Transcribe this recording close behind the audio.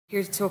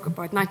Here to talk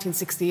about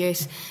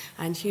 1968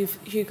 and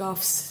Hugh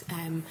Gough's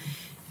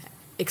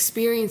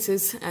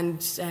experiences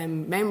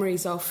and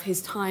memories of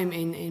his time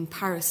in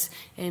Paris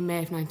in May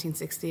of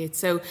 1968.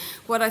 So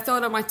what I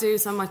thought I might do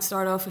is I might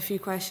start off a few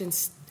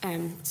questions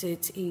to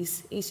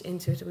ease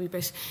into it a wee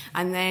bit,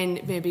 and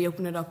then maybe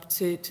open it up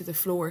to the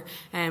floor.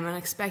 I'm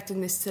expecting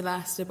this to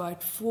last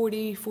about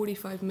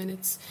 45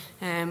 minutes,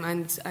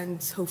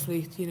 and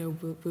hopefully,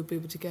 we'll be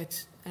able to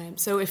get.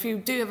 So if you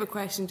do have a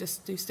question,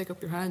 just do stick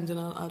up your hand, and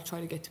I'll try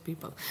to get to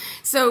people.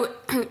 So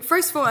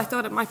first of all, I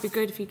thought it might be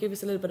good if you give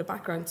us a little bit of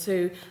background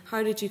to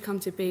how did you come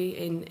to be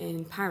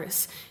in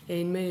Paris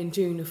in May and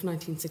June of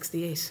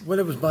 1968? Well,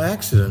 it was by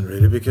accident,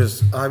 really,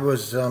 because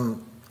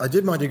I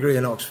did my degree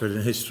in Oxford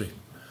in history.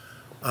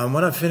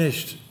 When I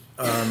finished,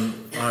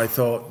 I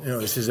thought,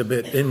 this is a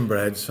bit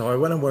inbred, so I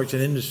went and worked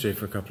in industry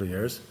for a couple of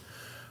years,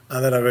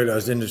 and then I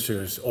realised industry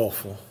was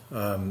awful,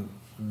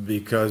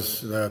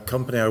 because the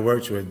company I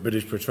worked with,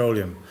 British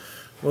Petroleum,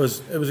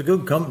 was a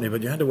good company,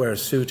 but you had to wear a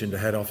suit into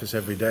head office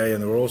every day,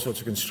 and there were all sorts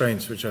of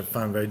constraints which I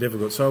found very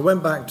difficult. So I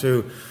went back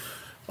to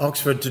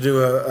Oxford to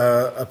do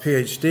a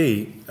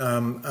PhD,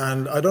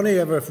 and I'd only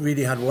ever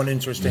really had one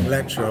interesting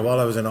lecturer while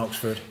I was in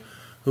Oxford,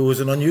 who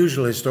was an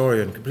unusual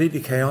historian, completely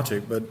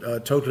chaotic,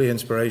 but totally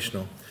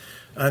inspirational.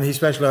 And he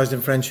specialised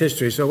in French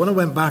history. So when I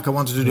went back, I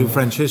wanted to do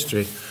French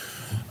history.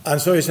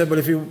 And so he said, well,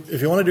 if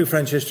you want to do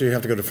French history, you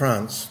have to go to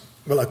France.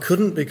 Well, I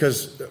couldn't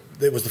because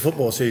it was the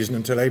football season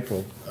until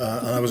April,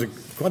 and I was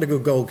quite a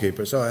good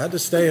goalkeeper. So I had to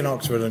stay in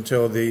Oxford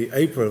until late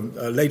April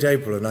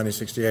of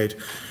 1968.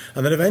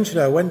 And then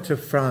eventually I went to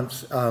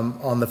France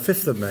on the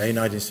 5th of May,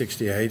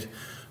 1968,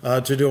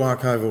 to do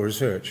archival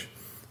research.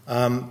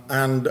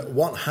 And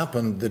what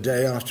happened the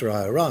day after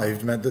I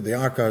arrived meant that the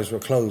archives were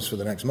closed for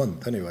the next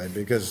month anyway,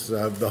 because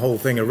the whole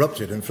thing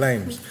erupted in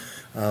flames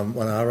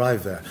when I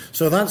arrived there.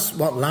 So that's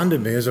what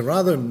landed me as a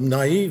rather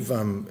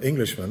naïve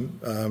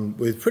Englishman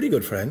with pretty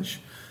good French,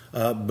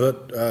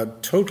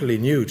 but totally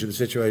new to the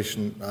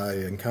situation I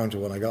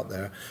encountered when I got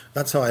there.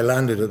 That's how I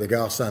landed at the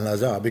Gare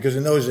Saint-Lazare, because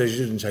in those days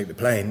you didn't take the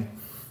plane,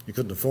 you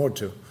couldn't afford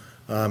to.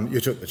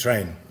 You took the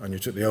train and you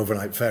took the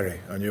overnight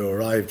ferry, and you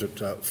arrived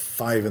at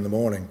 5 in the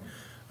morning.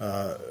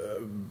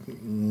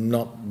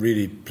 Not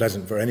really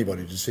pleasant for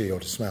anybody to see or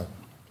to smell.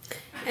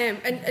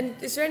 And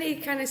is there any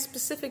kind of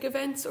specific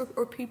events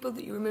or people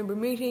that you remember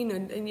meeting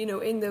and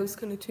in those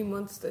kind of 2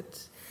 months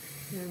that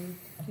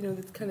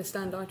that kind of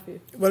stand out for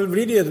you? Well,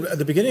 really, at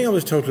the beginning I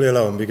was totally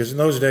alone, because in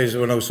those days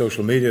there were no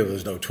social media, there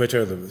was no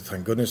Twitter,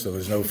 thank goodness, there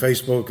was no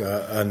Facebook,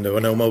 and there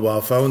were no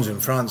mobile phones in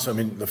France. I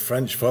mean, the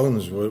French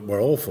phones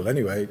were awful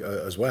anyway,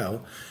 as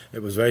well.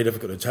 It was very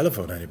difficult to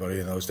telephone anybody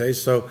in those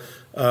days. So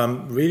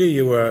really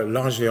you were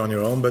largely on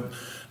your own. But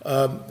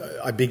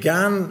I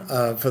began,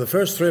 for the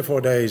first 3 or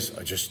 4 days,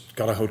 I just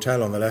got a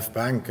hotel on the left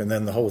bank, and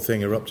then the whole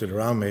thing erupted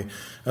around me.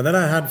 And then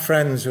I had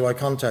friends who I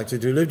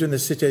contacted who lived in the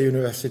Cité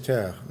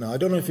Universitaire. Now, I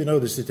don't know if you know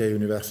the Cité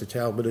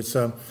Universitaire, but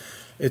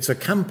it's a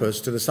campus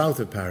to the south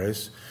of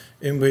Paris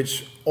in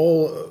which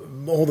all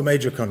the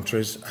major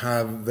countries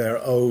have their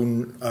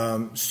own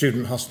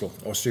student hostel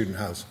or student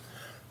house.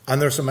 And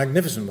there are some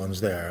magnificent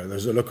ones there.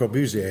 There's a Le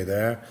Corbusier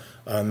there,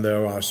 and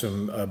there are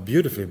some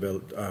beautifully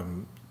built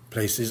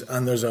places,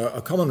 and there's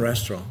a common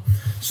restaurant.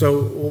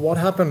 So what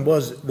happened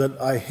was that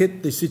I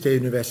hit the Cité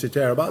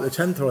Universitaire about the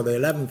 10th or the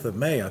 11th of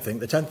May, I think.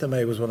 The 10th of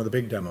May was one of the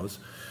big demos.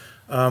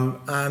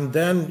 And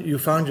then you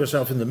found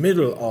yourself in the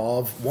middle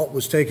of what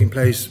was taking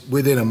place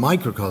within a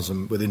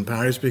microcosm within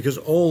Paris, because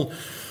all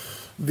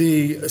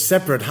the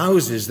separate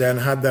houses then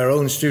had their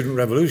own student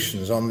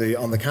revolutions on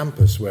the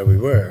campus where we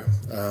were,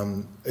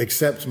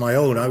 except my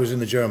own. I was in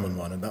the German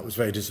one, and that was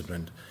very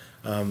disciplined.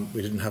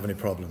 We didn't have any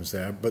problems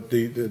there. But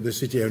the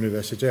Cité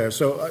Universitaire,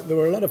 so there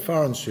were a lot of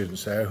foreign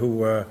students there who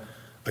were,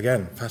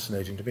 again,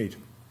 fascinating to meet.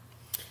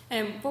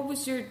 What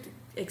was your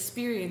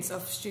experience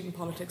of student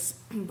politics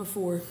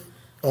before?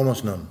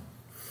 Almost none.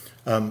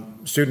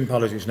 Student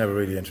politics never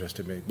really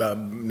interested me.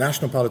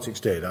 National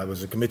politics did. I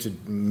was a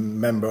committed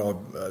member or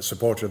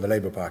supporter of the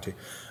Labour Party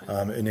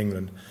in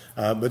England.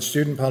 But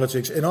student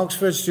politics, in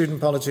Oxford, student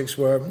politics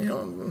were,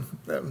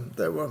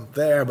 they were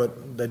there,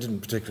 but they didn't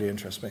particularly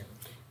interest me.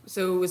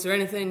 So was there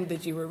anything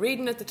that you were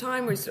reading at the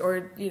time or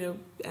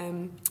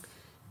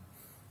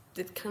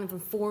that kind of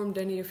informed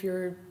any of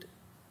your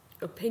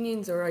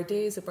opinions or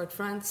ideas about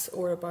France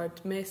or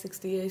about May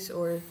 68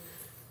 or...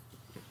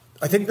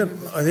 I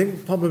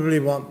think probably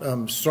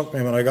what struck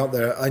me when I got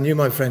there, I knew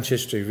my French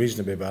history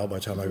reasonably well by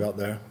the time I got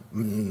there.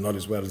 Not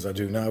as well as I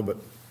do now, but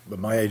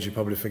my age you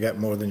probably forget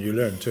more than you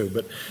learn too.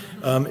 But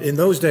in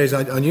those days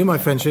I knew my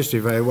French history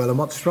very well, and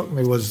what struck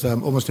me was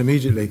almost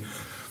immediately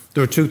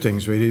there were two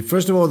things really.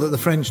 First of all, that the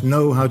French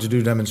know how to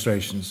do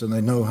demonstrations and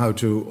they know how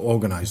to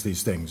organise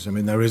these things. I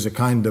mean, there's a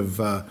kind of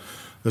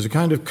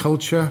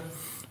culture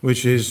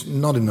which is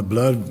not in the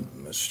blood,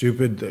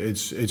 stupid.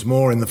 It's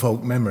more in the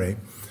folk memory.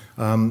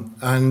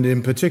 And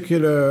in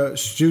particular,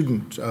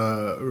 student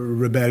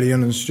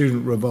rebellion and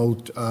student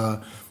revolt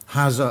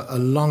has a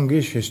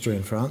longish history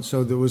in France.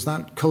 So there was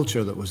that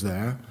culture that was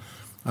there.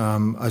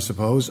 I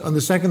suppose. And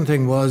the second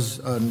thing was,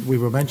 and we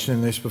were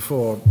mentioning this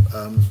before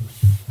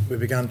we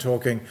began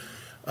talking,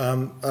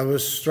 I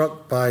was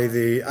struck by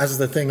as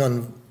the thing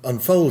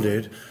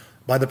unfolded,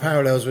 by the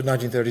parallels with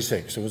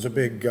 1936. It was a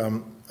big,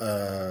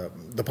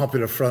 the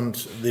Popular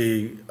Front,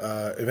 the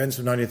events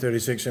of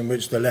 1936 in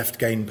which the left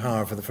gained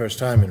power for the first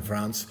time in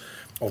France,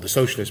 or the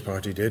Socialist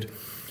Party did,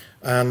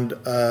 and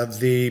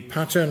the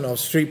pattern of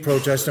street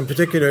protest, and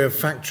particularly of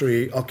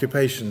factory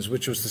occupations,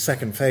 which was the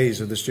second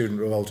phase of the student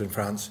revolt in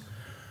France,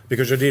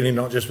 because you're dealing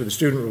not just with the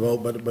student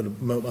revolt, but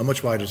a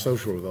much wider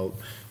social revolt.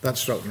 That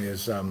struck me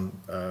as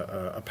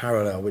a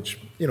parallel, which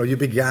you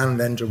began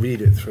then to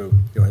read it through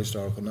your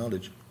historical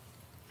knowledge.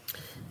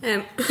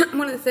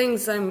 One of the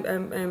things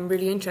I'm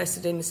really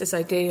interested in is this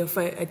idea of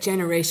a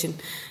generation,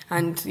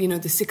 and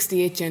the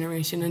 '68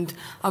 generation. And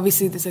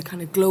obviously, there's a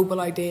kind of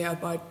global idea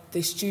about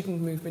the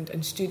student movement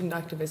and student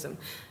activism.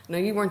 Now,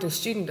 you weren't a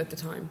student at the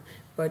time,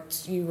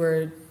 but you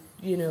were,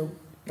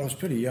 I was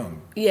pretty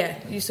young. Yeah,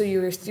 so you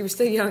were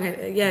still young.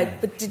 Yeah,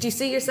 but did you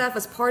see yourself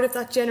as part of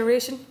that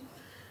generation?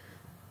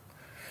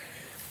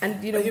 And,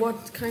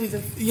 what kinds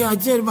of... Yeah, I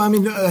did. I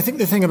mean, I think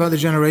the thing about the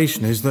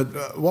generation is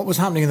that what was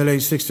happening in the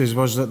late 60s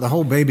was that the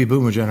whole baby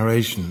boomer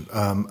generation,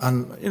 and,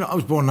 I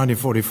was born in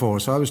 1944,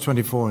 so I was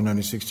 24 in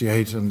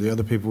 1968, and the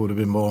other people would have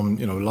been born,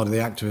 a lot of the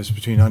activists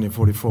between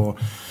 1944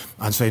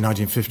 and, say,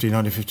 1950,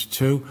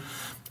 1952.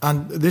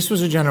 And this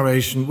was a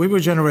generation, we were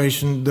a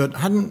generation that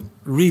hadn't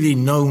really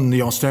known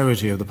the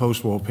austerity of the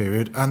post-war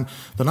period, and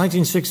the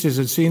 1960s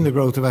had seen the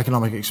growth of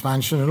economic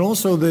expansion and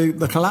also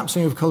the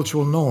collapsing of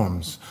cultural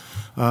norms.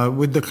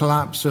 With the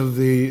collapse of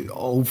the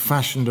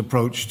old-fashioned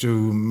approach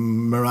to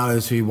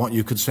morality, what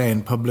you could say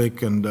in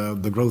public, and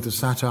the growth of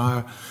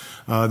satire,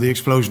 the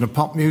explosion of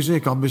pop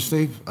music,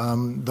 obviously,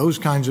 those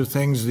kinds of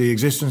things, the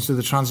existence of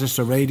the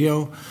transistor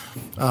radio,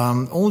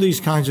 all these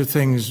kinds of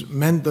things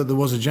meant that there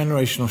was a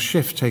generational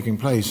shift taking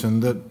place,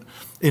 and that,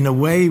 in a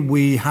way,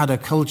 we had a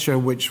culture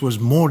which was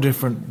more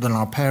different than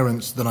our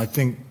parents than I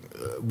think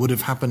would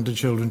have happened to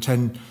children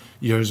 10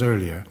 years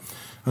earlier.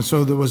 And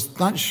so there was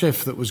that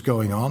shift that was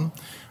going on.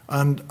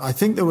 And I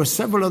think there were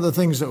several other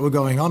things that were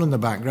going on in the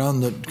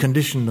background that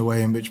conditioned the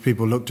way in which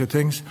people looked at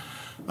things,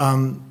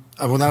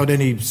 without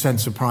any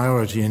sense of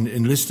priority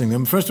in listing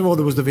them. First of all,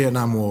 there was the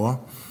Vietnam War.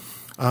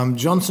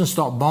 Johnson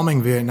stopped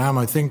bombing Vietnam,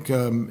 I think,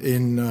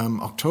 in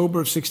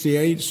October of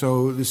 68.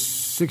 So this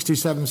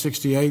 67,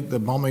 68, the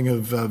bombing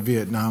of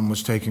Vietnam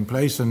was taking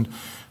place. And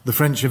the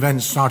French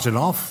events started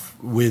off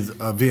with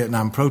a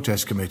Vietnam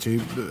protest committee.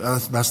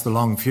 That's the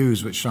long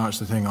fuse which starts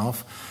the thing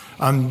off.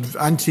 And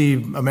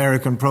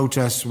anti-American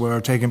protests were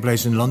taking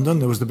place in London.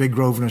 There was the big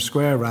Grosvenor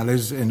Square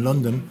rallies in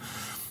London.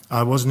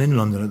 I wasn't in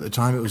London at the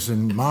time. It was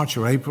in March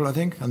or April, I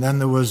think. And then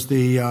there was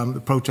the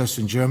protests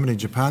in Germany,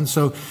 Japan.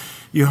 So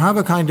you have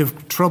a kind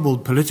of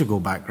troubled political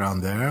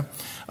background there.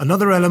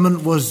 Another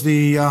element was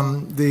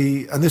and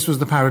this was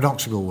the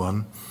paradoxical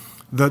one,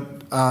 that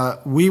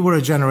we were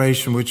a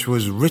generation which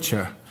was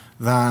richer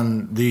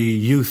than the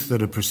youth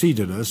that had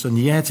preceded us, and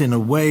yet, in a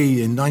way,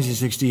 in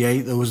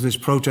 1968, there was this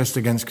protest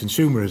against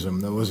consumerism.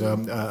 There was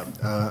an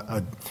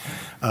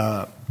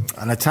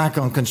attack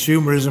on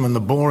consumerism and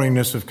the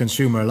boringness of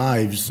consumer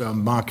lives.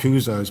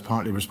 Marcuse is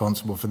partly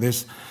responsible for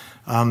this.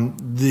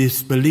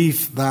 This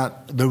belief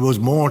that there was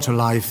more to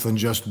life than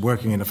just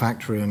working in a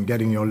factory and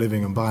getting your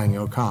living and buying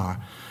your car,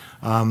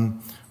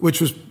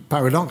 which was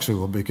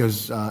paradoxical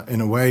because,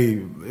 in a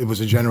way, it was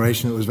a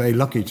generation that was very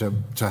lucky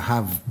to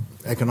have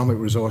economic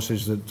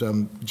resources that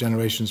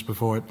generations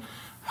before it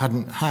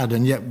hadn't had,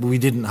 and yet we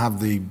didn't have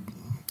the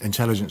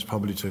intelligence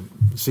probably to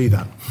see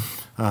that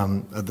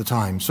at the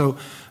time. So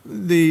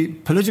the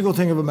political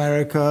thing of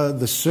America,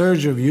 the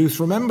surge of youth.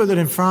 Remember that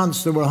in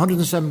France there were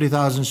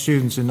 170,000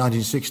 students in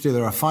 1960.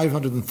 There are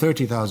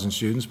 530,000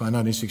 students by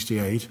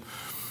 1968.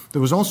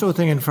 There was also a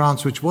thing in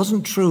France which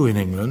wasn't true in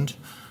England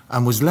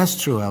and was less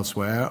true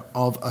elsewhere,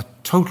 of a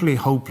totally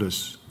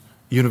hopeless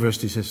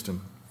university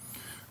system,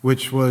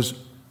 which was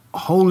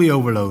wholly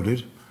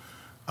overloaded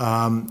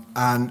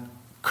and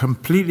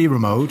completely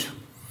remote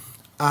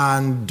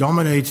and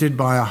dominated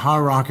by a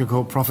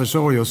hierarchical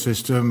professorial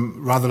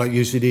system, rather like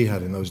UCD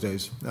had in those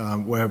days,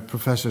 where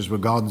professors were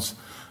gods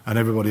and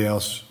everybody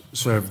else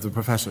served the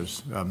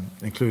professors,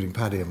 including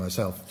Paddy and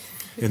myself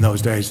in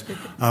those days.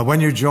 When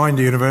you joined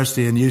the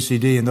university in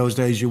UCD in those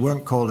days, you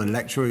weren't called a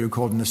lecturer, you were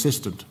called an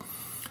assistant.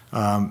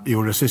 You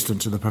were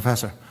assistant to the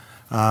professor.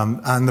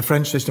 And the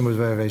French system was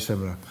very, very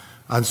similar.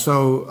 And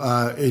so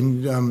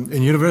in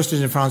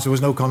universities in France, there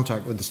was no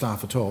contact with the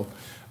staff at all.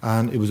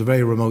 And it was a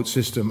very remote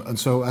system. And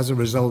so as a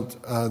result,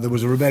 there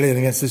was a rebellion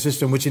against the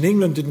system, which in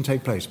England didn't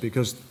take place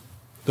because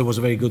there was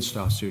a very good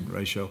staff-student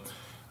ratio.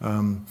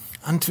 And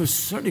to a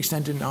certain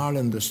extent in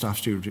Ireland, the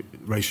staff-student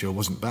ratio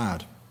wasn't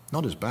bad.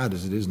 Not as bad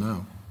as it is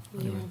now.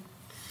 Anyway.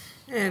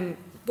 Yeah.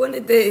 One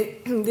of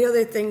the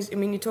other things, I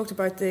mean, you talked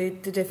about the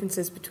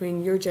differences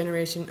between your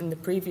generation and the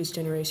previous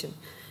generation.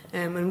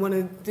 And one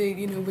of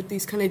the, with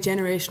these kind of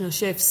generational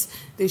shifts,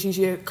 there's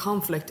usually a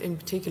conflict in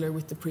particular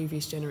with the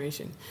previous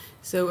generation.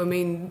 So, I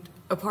mean,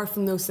 apart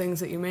from those things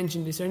that you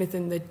mentioned, is there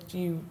anything that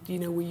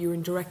where you're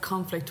in direct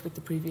conflict with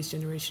the previous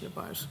generation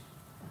about?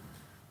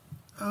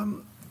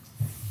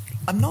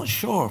 I'm not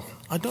sure.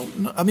 I don't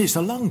know. I mean, it's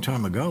a long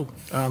time ago.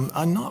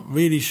 I'm not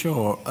really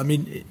sure. I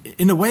mean,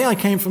 in a way, I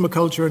came from a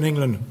culture in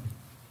England.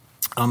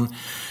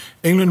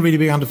 England really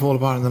began to fall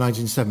apart in the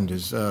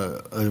 1970s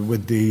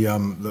with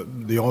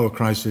the oil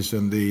crisis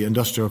and the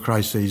industrial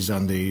crises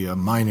and the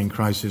mining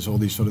crisis, all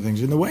these sort of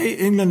things. In a way,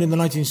 England in the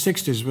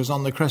 1960s was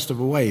on the crest of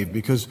a wave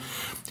because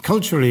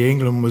culturally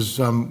England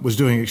was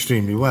doing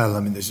extremely well.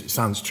 I mean, it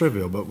sounds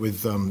trivial, but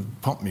with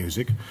pop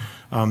music,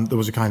 there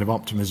was a kind of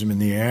optimism in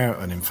the air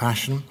and in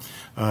fashion.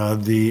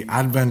 The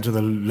advent of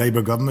the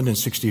Labour government in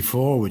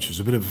 '64, which was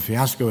a bit of a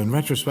fiasco in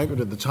retrospect,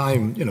 but at the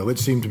time, it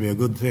seemed to be a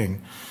good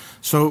thing.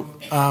 So,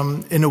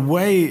 in a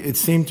way, it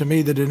seemed to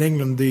me that in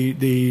England,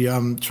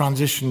 the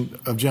transition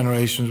of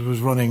generations was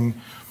running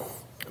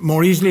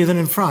more easily than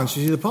in France.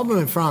 You see, the problem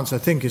in France, I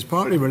think, is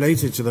partly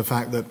related to the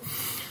fact that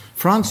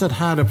France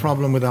had a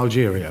problem with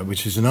Algeria,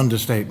 which is an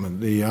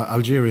understatement, the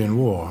Algerian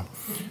War,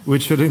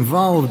 which had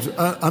involved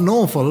an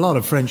awful lot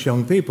of French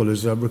young people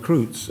as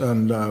recruits,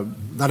 and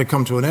that had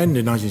come to an end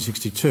in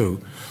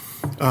 1962.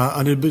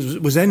 And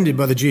it was ended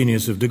by the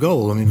genius of de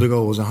Gaulle. I mean, de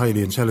Gaulle was a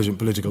highly intelligent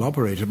political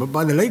operator, but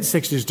by the late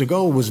 60s, de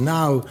Gaulle was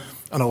now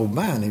an old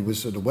man. He was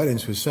sort of well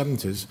into his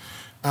 70s.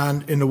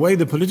 And in a way,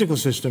 the political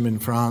system in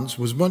France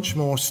was much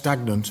more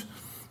stagnant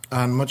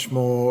and much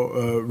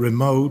more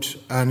remote,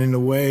 and in a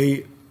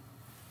way,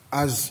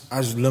 as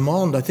Le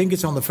Monde, I think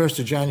it's on the 1st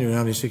of January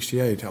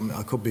 1968,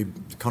 I could be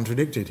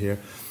contradicted here,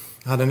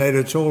 had an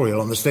editorial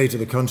on the state of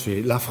the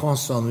country, La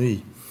France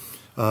s'ennuie,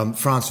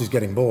 France is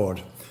getting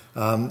bored.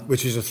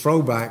 Which is a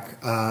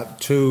throwback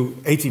to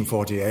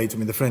 1848. I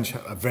mean, the French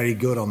are very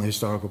good on the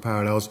historical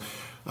parallels.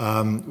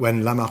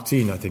 When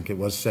Lamartine, I think it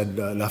was, said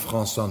 "La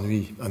France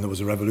s'ennuie," and there was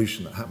a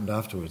revolution that happened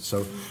afterwards.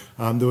 So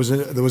there was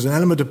an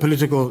element of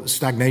political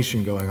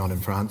stagnation going on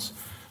in France,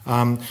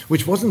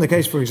 which wasn't the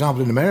case, for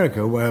example, in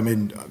America, where, I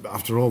mean,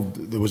 after all,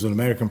 there was an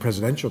American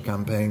presidential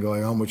campaign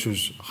going on, which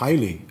was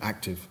highly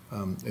active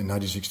in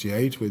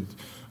 1968, with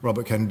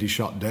Robert Kennedy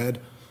shot dead.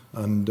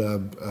 And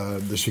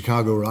the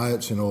Chicago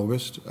riots in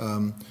August.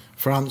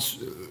 France,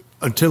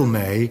 until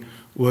May,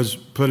 was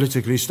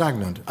politically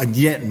stagnant, and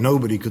yet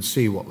nobody could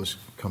see what was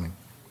coming.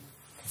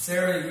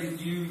 Sarah,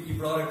 you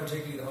brought out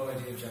particularly the whole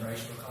idea of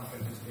generational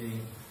conflict as being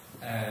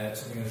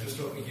something that was just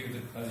struck me,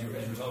 Hugh, as you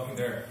were talking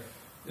there,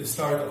 the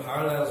historical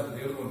parallels with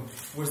the other one.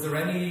 Was there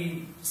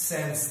any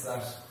sense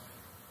that,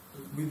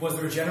 was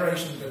there a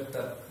generation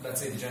that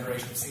let's say the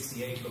generation of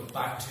 '68 looked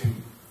back to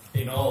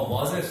in all?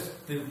 Was it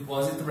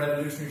the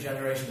revolutionary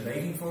generation of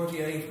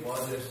 1848?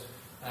 Was it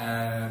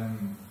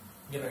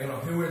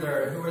who were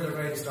their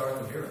great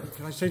historical heroes?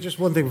 Can I say just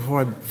one thing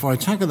before I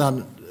tackle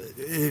that?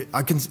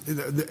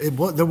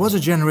 There was a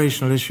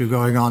generational issue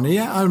going on.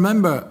 Yeah, I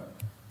remember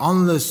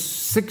on the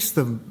 6th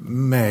of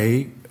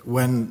May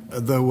when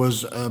there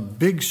was a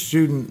big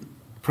student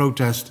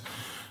protest,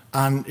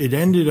 and it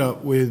ended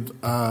up with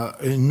an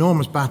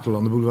enormous battle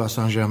on the Boulevard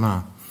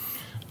Saint-Germain,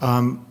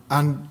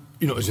 and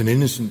as an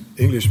innocent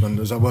Englishman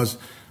as I was,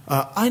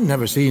 I'd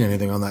never seen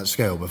anything on that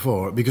scale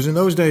before, because in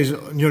those days,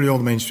 nearly all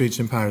the main streets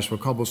in Paris were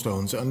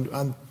cobblestones,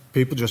 and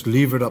people just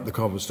levered up the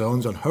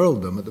cobblestones and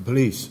hurled them at the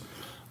police.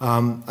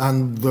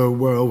 And there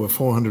were over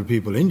 400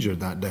 people injured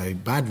that day,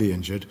 badly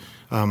injured,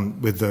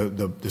 with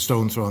the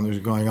stone throwing that was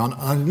going on.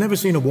 I'd never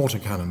seen a water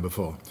cannon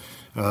before.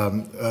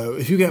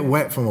 If you get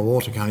wet from a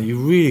water cannon, you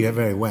really get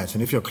very wet,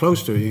 and if you're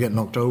close to it, you get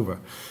knocked over.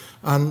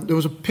 And there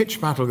was a pitched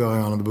battle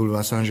going on the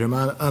Boulevard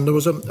Saint-Germain, and there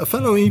was a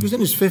fellow, he was in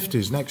his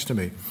 50s next to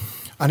me,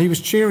 and he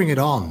was cheering it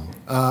on,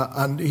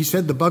 and he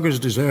said, the buggers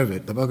deserve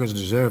it, the buggers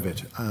deserve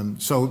it.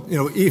 So,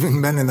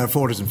 even men in their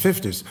 40s and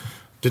 50s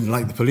didn't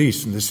like the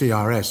police and the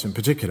CRS in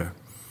particular.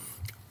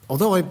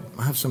 Although I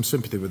have some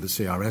sympathy with the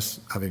CRS,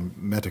 having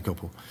met a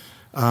couple.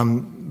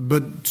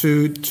 But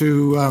to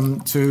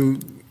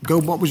go,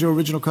 what was your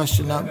original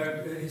question now?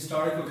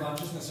 Historical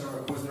consciousness,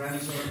 or was there any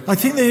sort of... I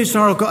think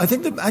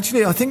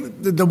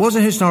there was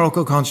a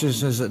historical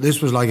consciousness that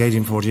this was like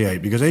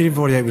 1848, because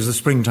 1848 was the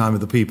springtime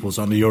of the peoples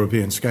on the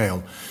European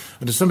scale.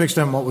 And to some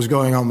extent what was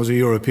going on was a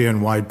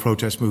European-wide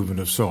protest movement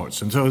of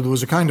sorts. And so there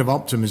was a kind of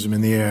optimism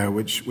in the air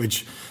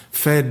which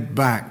fed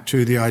back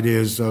to the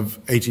ideas of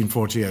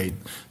 1848.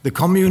 The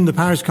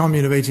Paris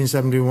Commune of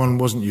 1871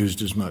 wasn't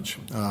used as much.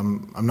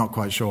 I'm not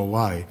quite sure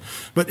why.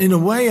 But in a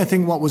way, I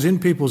think what was in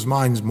people's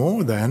minds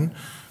more then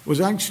was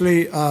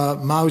actually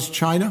Mao's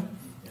China,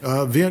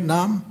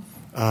 Vietnam.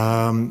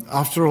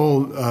 After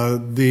all,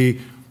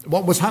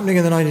 what was happening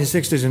in the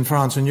 1960s in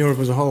France and Europe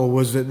as a whole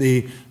was that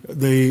the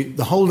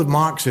hold of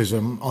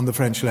Marxism on the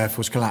French left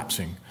was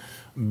collapsing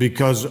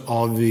because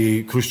of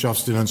the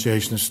Khrushchev's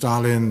denunciation of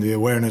Stalin, the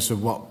awareness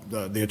of what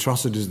the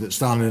atrocities that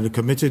Stalin had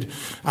committed,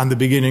 and the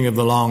beginning of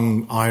the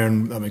long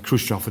iron. I mean,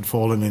 Khrushchev had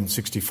fallen in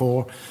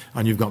 '64,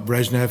 and you've got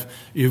Brezhnev.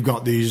 You've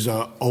got these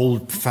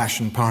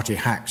old-fashioned party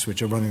hacks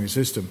which are running the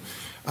system.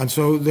 And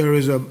so there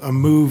is a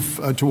move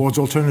towards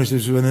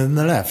alternatives within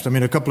the left. I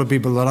mean, a couple of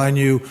people that I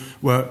knew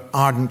were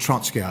ardent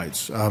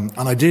Trotskyites.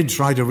 And I did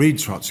try to read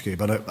Trotsky,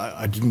 but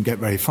I didn't get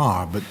very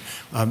far. But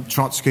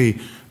Trotsky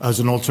as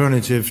an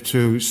alternative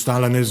to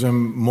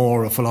Stalinism,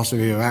 more a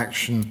philosophy of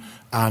action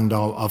and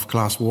of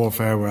class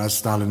warfare, whereas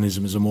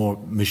Stalinism is a more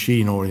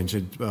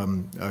machine-oriented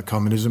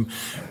communism.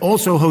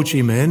 Also Ho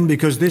Chi Minh,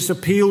 because this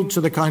appealed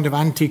to the kind of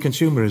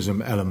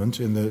anti-consumerism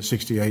element in the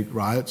 68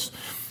 riots.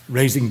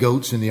 Raising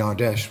goats in the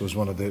Ardèche was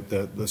one of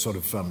the sort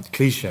of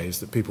cliches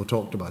that people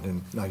talked about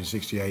in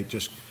 1968.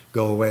 Just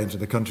go away into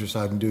the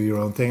countryside and do your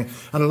own thing.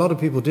 And a lot of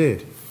people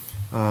did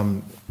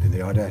in the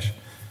Ardèche.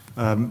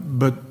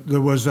 But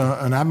there was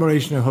an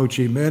admiration of Ho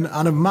Chi Minh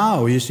and of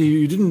Mao. You see,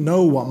 you didn't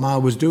know what Mao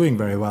was doing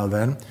very well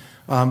then.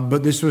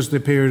 But this was the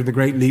period of the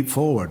Great Leap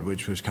Forward,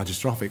 which was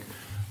catastrophic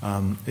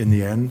in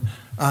the end.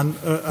 And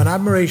an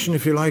admiration,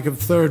 if you like, of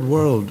third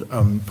world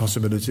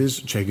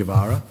possibilities, Che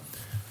Guevara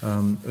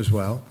as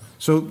well.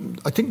 So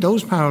I think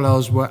those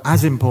parallels were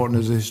as important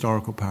as the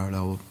historical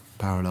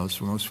parallels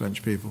for most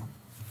French people.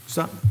 Is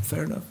that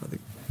fair enough? I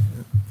think.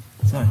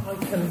 Yeah. I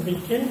can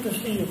begin to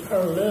see a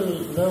parallel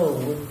now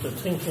with the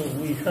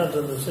thinking we had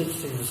in the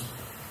 60s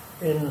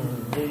in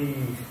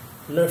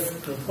the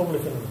left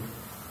Republican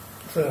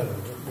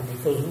trend,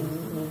 because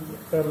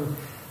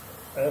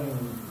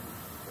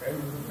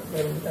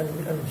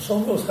and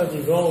some of us had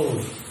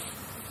evolved,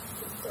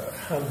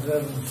 had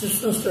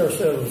distanced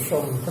ourselves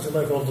from what I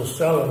might call the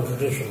Stalin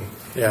tradition.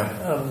 Yeah.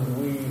 And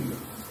we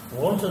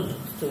wanted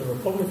the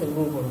Republican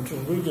movement to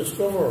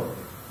rediscover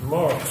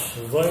Marx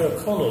via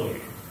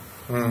Connolly.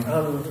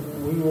 And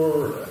we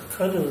were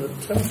kind of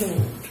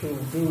attempting to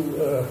do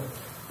a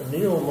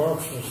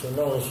neo-Marxist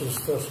analysis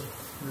that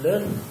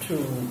led to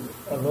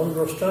an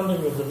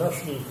understanding of the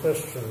national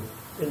question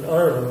in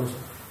Ireland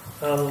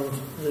and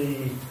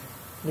the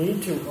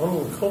need to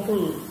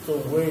uncouple the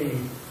way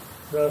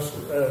that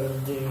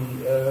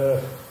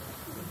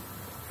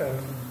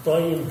by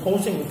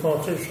imposing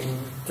partition,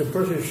 the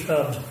British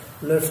had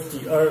left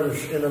the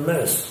Irish in a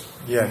mess.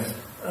 Yes.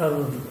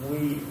 And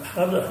we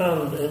had a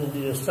hand in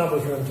the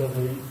establishment of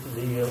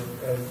the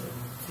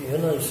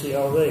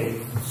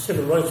NICRA,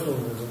 civil rights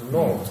movement in the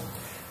North,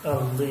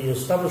 and the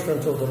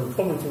establishment of the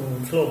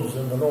Republican clubs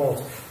in the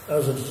North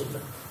as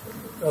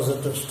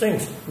a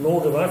distinct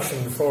mode of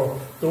action for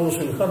those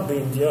who had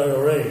been the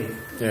IRA,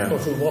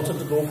 but who wanted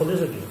to go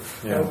politically.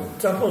 Now,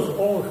 that was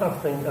all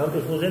happening, and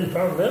it was in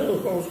parallel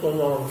with what was going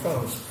on in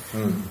France.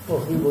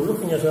 But we were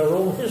looking at our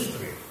own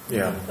history.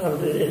 Yeah.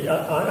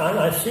 And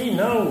I see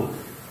now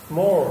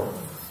more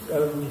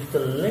the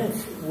link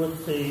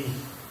with the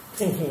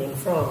thinking in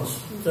France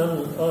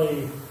than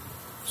I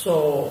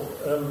saw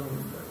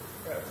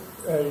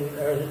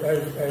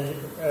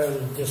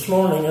this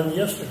morning and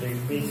yesterday,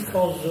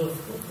 because of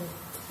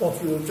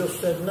what you just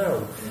said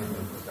now.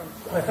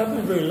 I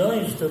hadn't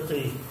realised that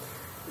the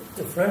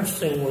French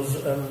thing was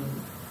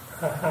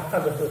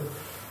had a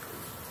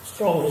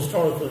strong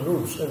historical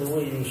roots in the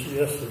way you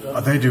suggested.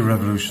 They do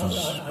revolutions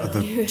at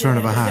the turn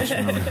of a hat.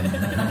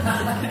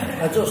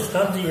 I just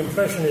had the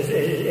impression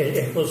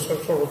it was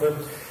sort of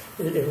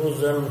it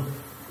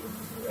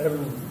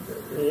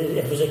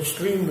was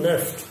extreme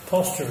left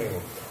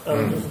posturing,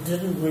 and it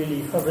didn't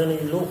really have any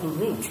local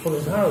roots, but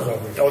it has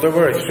obviously. Oh, there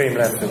were extreme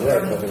left as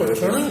well. But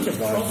turning to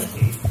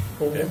Trotsky,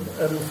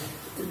 the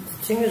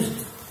thing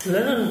is,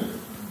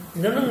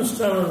 Lenin,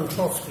 Stalin, and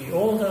Trotsky,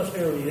 all that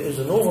area is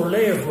an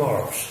overlay of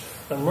Marx,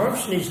 and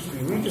Marx needs to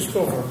be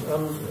rediscovered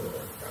and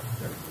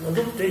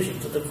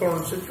updated to the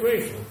current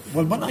situation.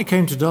 Well, when I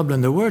came to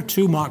Dublin, there were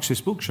two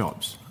Marxist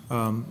bookshops.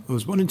 There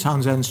was one in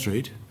Townsend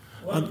Street,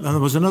 and there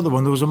was another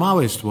one. There was a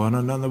Maoist one,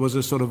 and then there was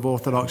a sort of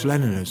Orthodox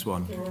Leninist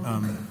one.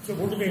 So it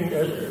would have been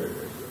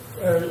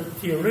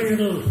the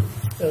original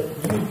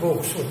new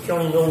books with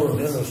Johnny Nolan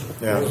in it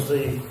was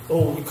the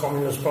old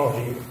Communist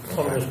Party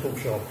Communist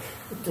bookshop.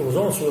 There was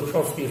also a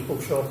Trotskyist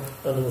bookshop,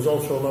 and there was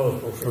also a Maoist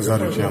bookshop. Was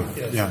that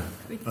it? Yeah.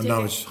 And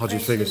now it's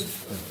Hodges Figures.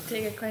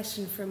 Take a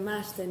question from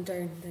Matt, then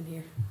Darren, then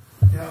here.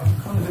 Yeah,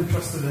 I'm kind of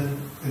interested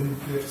in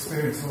the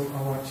experience. I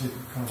like your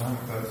kind of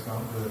anecdotes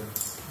about the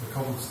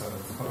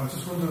cobblestones, but I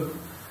just wonder,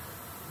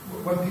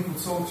 when people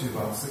talk to you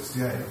about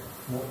 68,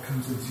 what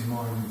comes into your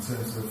mind in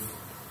terms of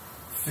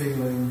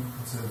feeling, in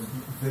terms of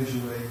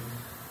visually?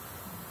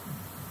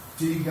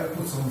 Do you get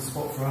put on the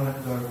spot for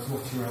anecdotes?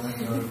 What's your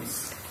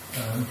anecdotes?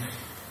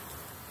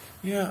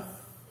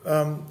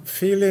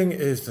 Feeling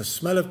is the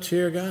smell of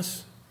tear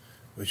gas,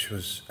 which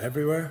was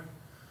everywhere.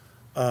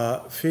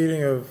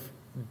 Feeling of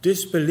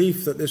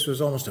disbelief that this was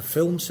almost a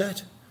film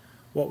set,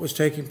 what was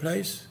taking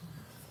place.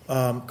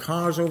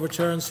 Cars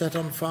overturned, set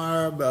on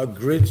fire,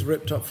 grids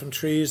ripped up from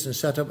trees and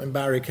set up in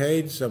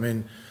barricades. I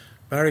mean,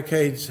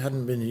 barricades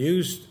hadn't been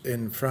used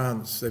in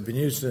France. They'd been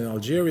used in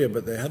Algeria,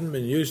 but they hadn't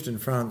been used in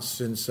France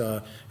since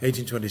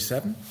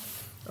 1827.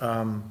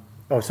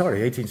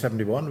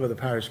 1871 with the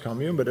Paris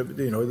Commune. But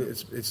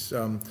it's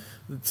to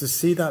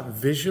see that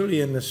visually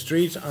in the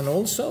street, and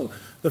also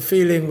the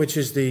feeling, which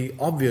is the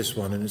obvious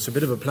one, and it's a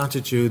bit of a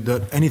platitude,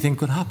 that anything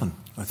could happen.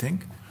 I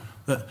think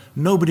that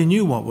nobody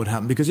knew what would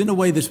happen, because in a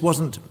way this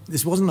wasn't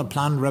a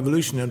planned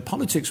revolution, and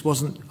politics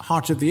wasn't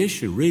heart of the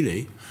issue,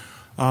 really.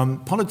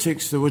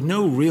 Politics, there were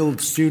no real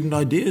student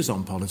ideas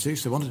on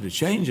politics. They wanted to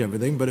change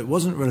everything, but it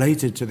wasn't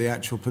related to the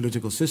actual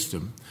political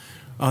system.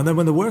 And then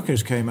when the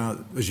workers came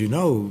out, as you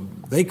know,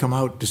 they come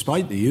out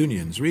despite the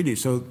unions, really.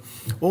 So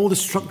all the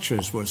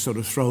structures were sort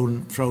of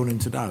thrown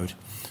into doubt.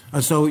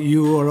 And so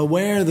you were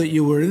aware that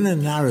you were in a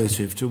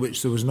narrative to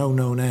which there was no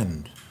known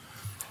end.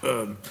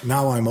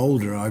 Now I'm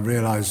older, I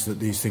realise that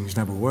these things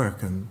never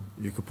work, and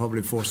you could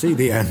probably foresee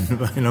the end,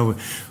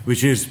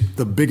 which is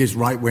the biggest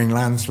right-wing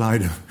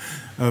landslide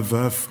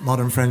of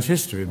modern French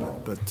history.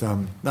 But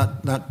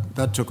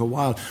that took a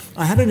while.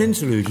 I had an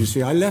interlude, you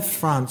see. I left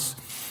France.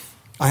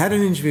 I had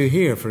an interview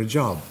here for a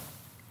job.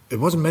 It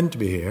wasn't meant to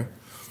be here,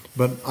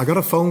 but I got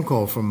a phone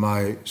call from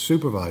my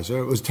supervisor.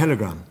 It was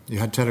telegram. You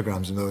had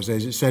telegrams in those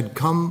days. It said,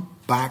 "Come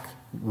back,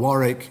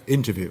 Warwick,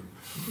 interview."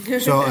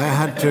 So I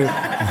had to...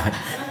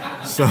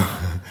 So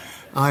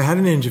I had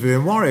an interview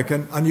in Warwick,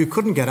 and you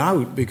couldn't get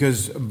out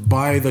because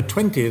by the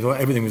 20th,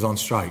 everything was on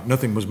strike.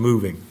 Nothing was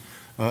moving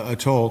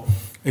at all,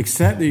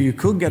 except that you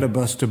could get a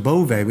bus to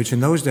Beauvais, which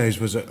in those days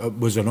was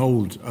an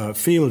old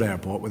field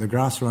airport with a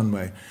grass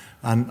runway.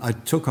 And I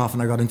took off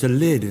and I got into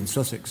Lydd in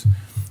Sussex.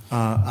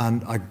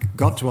 And I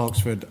got to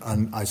Oxford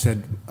and I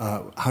said,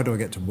 how do I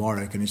get to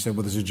Warwick? And he said,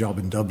 well, there's a job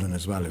in Dublin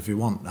as well. If you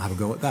want, have a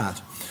go at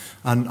that.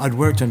 And I'd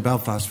worked in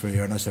Belfast for a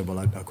year, and I said, well,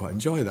 I quite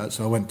enjoy that.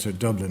 So I went to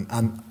Dublin.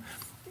 And,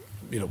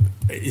 you know,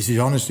 this is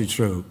honestly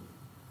true,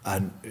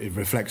 and it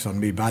reflects on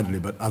me badly,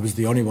 but I was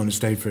the only one who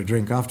stayed for a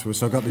drink afterwards,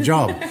 so I got the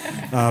job.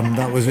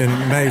 That was in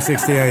May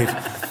 '68.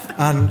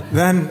 And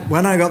then,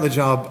 when I got the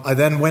job, I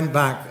then went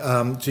back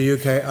to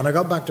UK, and I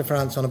got back to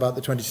France on about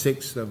the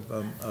 26th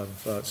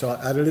of so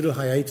I had a little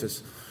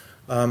hiatus.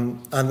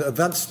 And at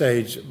that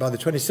stage, by the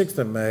 26th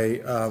of May,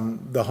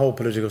 the whole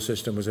political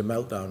system was in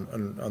meltdown,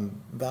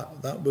 and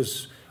that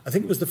was, I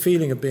think it was the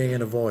feeling of being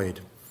in a void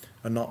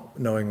and not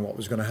knowing what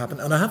was going to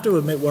happen. And I have to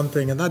admit one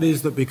thing, and that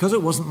is that because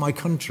it wasn't my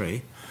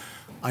country,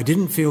 I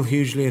didn't feel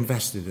hugely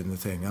invested in the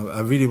thing.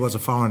 I really was a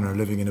foreigner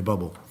living in a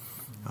bubble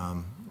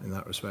in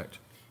that respect.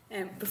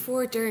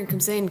 Before Darren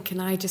comes in, can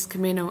I just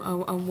come in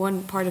on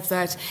one part of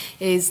that,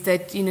 is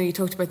that, you know, you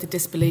talked about the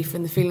disbelief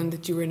and the feeling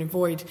that you were in a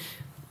void.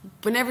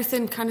 When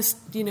everything kind of,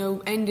 you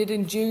know, ended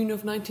in June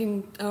of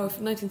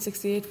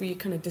 1968, were you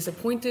kind of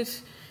disappointed?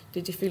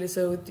 Did you feel as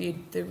though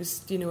there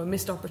was, you know, a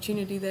missed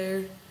opportunity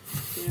there?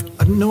 You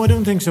know? No, I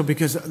don't think so,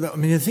 because, I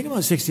mean, the thing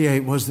about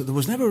 68 was that there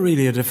was never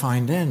really a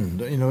defined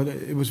end. You know,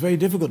 it was very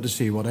difficult to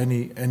see what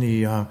any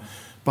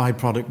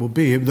byproduct would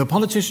be. The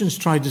politicians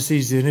tried to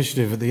seize the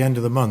initiative at the end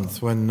of the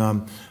month when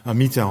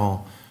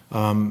Mitterrand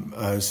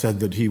said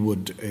that he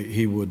would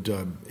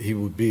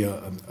be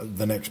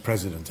the next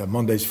president. And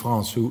Mendès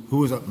France, who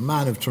was a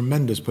man of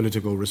tremendous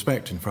political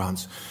respect in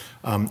France,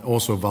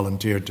 also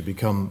volunteered to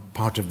become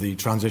part of the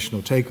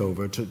transitional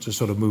takeover to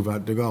sort of move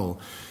out de Gaulle.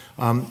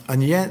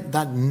 And yet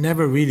that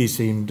never really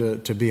seemed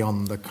to be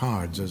on the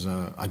cards as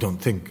I don't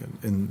think,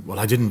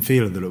 I didn't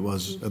feel that it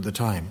was at the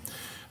time.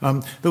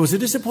 There was a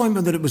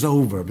disappointment that it was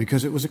over,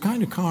 because it was a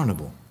kind of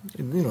carnival.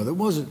 You know, there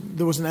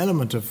was an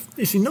element of,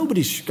 you see,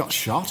 nobody got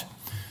shot.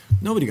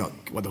 Nobody got,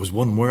 well, there was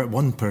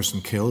one person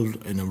killed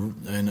in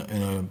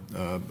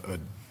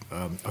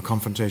a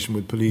confrontation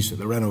with police at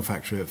the Renault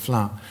factory at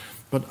Flins,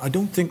 but I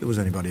don't think there was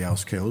anybody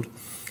else killed.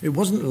 It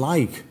wasn't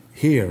like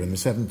here in the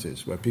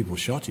 70s, where people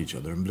shot each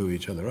other and blew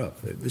each other up.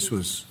 This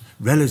was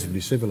relatively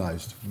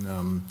civilized.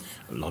 A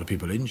lot of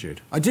people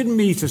injured. I didn't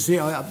meet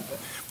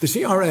the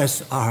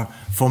CRS are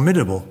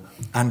formidable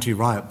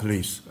anti-riot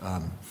police,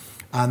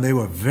 and they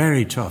were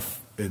very tough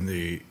in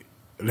the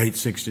late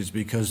 60s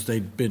because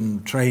they'd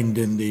been trained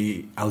in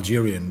the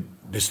Algerian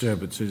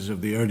disturbances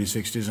of the early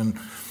 60s, and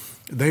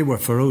they were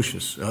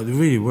ferocious. They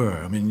really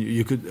were. I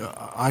mean,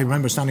 I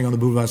remember standing on the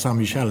Boulevard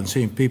Saint-Michel and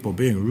seeing people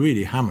being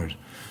really hammered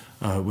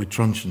with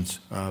truncheons,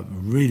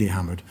 really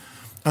hammered.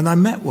 And I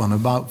met one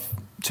about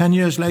 10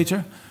 years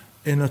later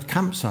in a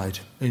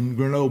campsite in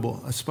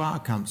Grenoble, a spa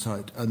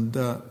campsite, and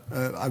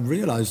I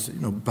realised, you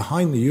know,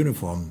 behind the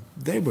uniform,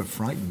 they were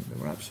frightened.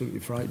 They were absolutely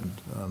frightened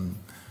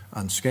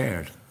and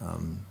scared.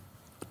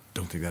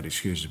 Don't think that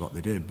excuses what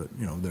they did, but,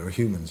 you know, there are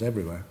humans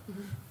everywhere,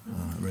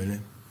 really.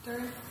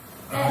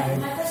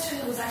 My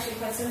question was actually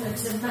quite similar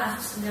to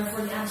Matt, and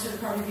therefore the answer would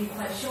probably be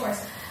quite short.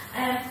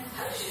 How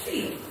did you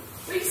feel?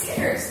 Were you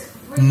scared?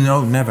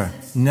 No,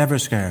 never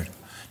scared.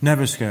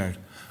 Never scared.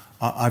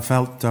 I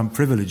felt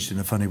privileged in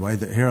a funny way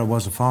that here I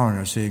was, a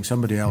foreigner, seeing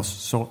somebody else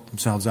sort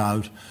themselves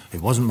out.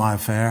 It wasn't my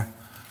affair,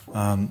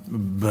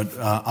 but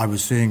I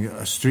was seeing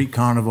a street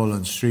carnival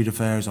and street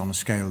affairs on a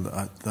scale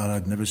that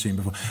I'd never seen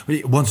before.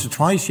 Once or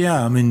twice,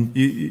 yeah. I mean,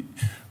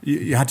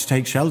 you had to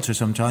take shelter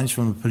sometimes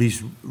from a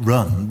police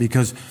run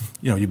because,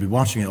 you know, you'd be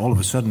watching it, all of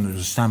a sudden there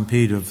was a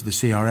stampede of the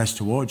CRS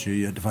towards you.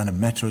 You had to find a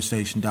metro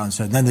station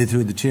downstairs. And then they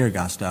threw the tear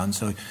gas down,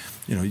 so,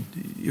 you know,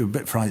 you were a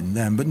bit frightened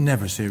then, but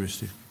never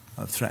seriously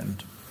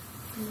threatened.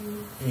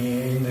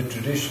 In the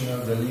tradition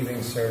of the Leaving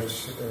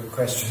Cert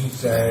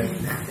questions,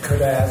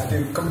 could I ask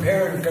you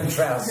compare and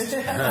contrast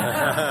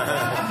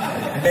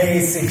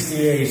May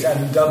 68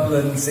 and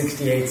Dublin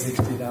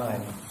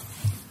 68-69?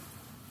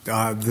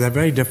 They're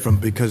very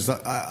different because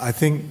I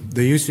think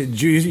the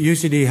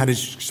UCD had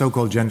its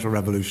so-called gentle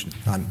revolution,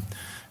 and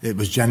it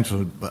was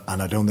gentle,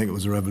 and I don't think it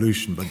was a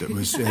revolution, but it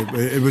was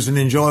it was an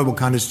enjoyable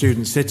kind of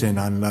student sit-in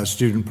and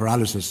student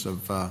paralysis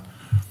of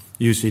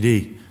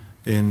UCD.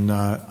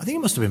 I think it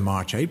must have been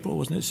March, April,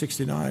 wasn't it?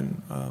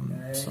 69.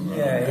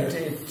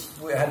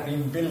 It had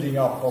been building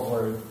up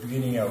over the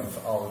beginning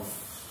of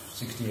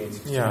 68,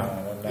 69,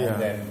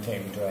 and then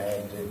came to a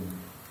head in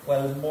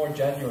more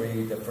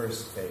January, the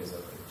first phase of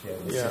it.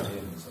 The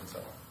sit-ins and so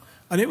on.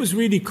 And it was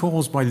really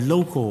caused by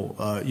local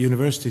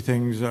university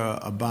things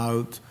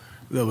about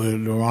there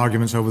were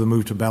arguments over the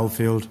move to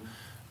Belfield.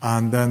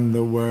 And then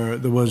there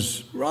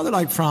was, rather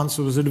like France,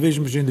 there was a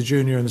division between the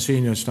junior and the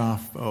senior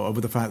staff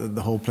over the fact that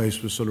the whole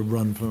place was sort of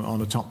run on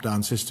a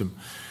top-down system.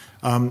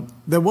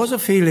 There was a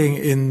feeling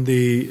in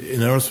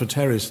Earlsford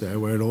Terrace there,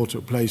 where it all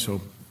took place,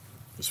 or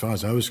as far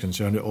as I was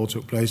concerned, it all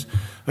took place.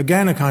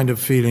 Again, a kind of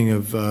feeling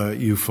of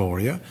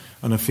euphoria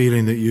and a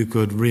feeling that you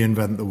could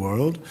reinvent the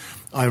world.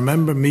 I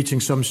remember meeting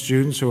some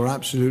students who were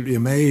absolutely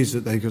amazed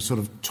that they could sort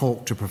of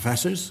talk to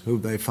professors who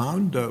they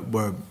found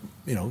were,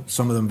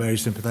 some of them very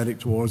sympathetic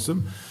towards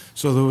them.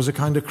 So there was a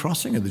kind of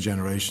crossing of the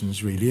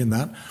generations, really, in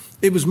that.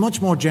 It was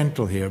much more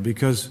gentle here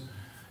because,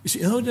 you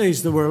see, in those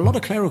days there were a lot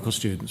of clerical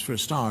students for a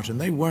start, and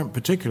they weren't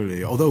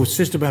particularly, although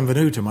Sister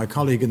Benvenuta, my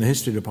colleague in the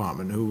history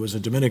department, who was a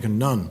Dominican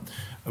nun,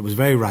 was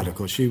very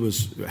radical. She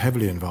was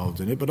heavily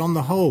involved in it. But on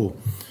the whole,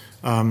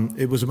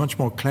 it was a much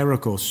more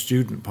clerical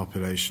student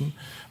population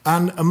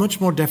and a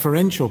much more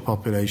deferential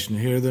population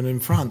here than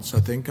in France, I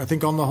think. I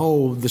think on the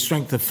whole, the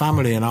strength of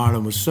family in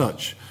Ireland was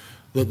such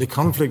that the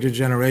conflict of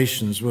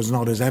generations was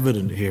not as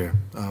evident here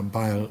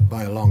by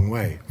a long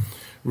way.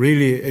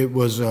 Really, it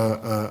was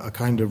a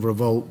kind of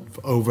revolt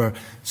over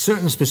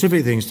certain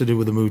specific things to do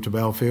with the move to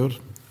Belfield.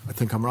 I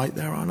think I'm right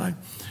there, aren't I?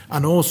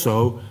 And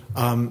also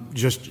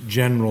just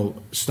general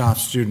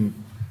staff-student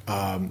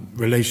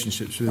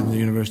relationships within the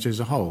university as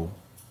a whole.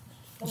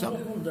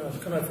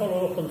 Can I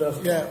follow up on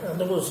that? Yeah. And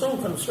there was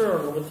some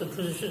concern with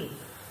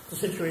the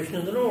situation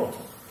in the north.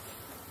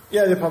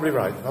 Yeah, you're probably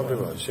right. Probably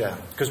was, yeah.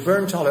 Because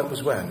Burntollett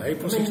was when?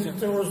 April 16th?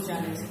 There was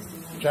January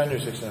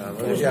 16th.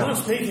 There was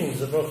mass meetings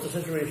about the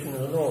situation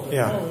in the north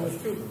involving the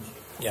students.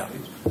 Yeah.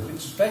 With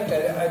respect,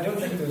 I don't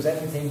think there was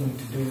anything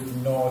to do with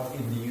the North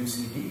in the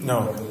UCD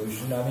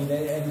revolution. I mean,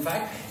 in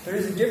fact, there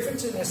is a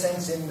difference in a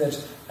sense in that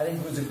I think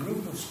it was a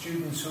group of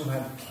students who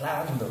had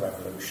planned the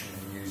revolution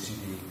in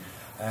UCD.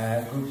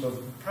 A group of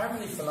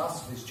primarily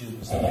philosophy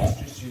students, and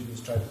history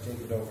students tried to take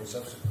it over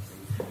subsequently.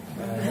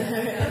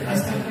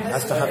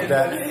 Has to have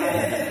that.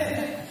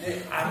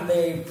 And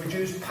they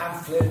produced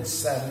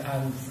pamphlets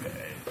and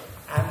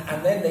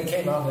then they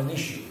came on an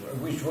issue,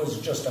 which was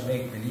just a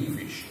make-believe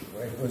issue.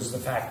 It was the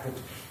fact that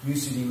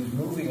UCD was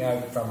moving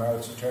out from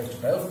Earlsford Terrace to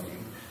Belfield,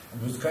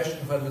 and it was the question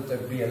of whether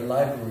there'd be a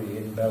library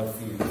in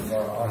Belfield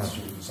for art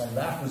students, and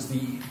that was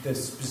the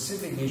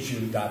specific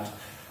issue that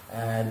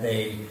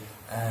they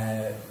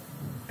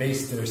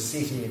based their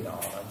sit-in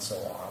on and so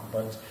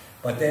on.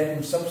 But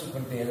then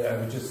subsequently, I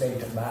was just saying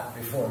to Matt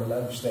before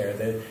lunch there,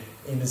 that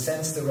in a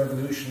sense the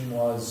revolution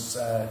was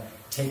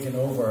taken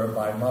over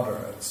by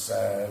moderates,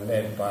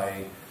 led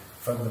by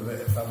from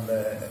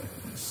the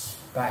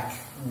back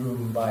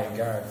room by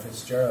Gareth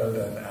Fitzgerald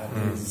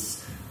and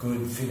his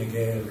good Fine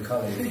Gael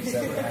colleagues,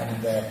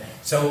 and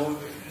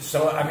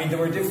so I mean there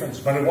were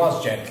differences, but it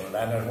was gentle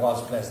and it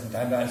was pleasant.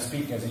 And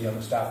speaking as a young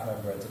staff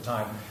member at the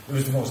time, it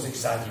was the most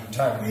exciting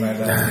time when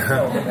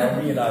I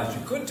realised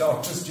you could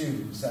talk to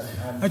students.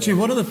 Actually,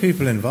 one of the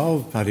people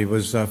involved, Paddy,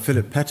 was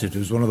Philip Pettit,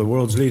 who's one of the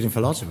world's leading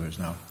philosophers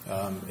now.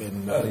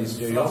 He's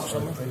a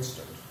philosopher from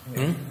Princeton.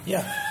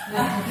 Yeah.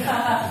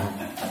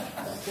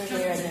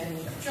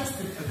 Just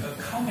a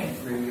comment,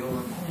 really, or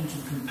a point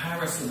of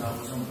comparison. I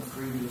was on the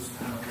previous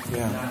panel.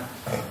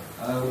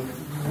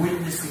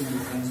 Witnessing the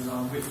things that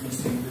I'm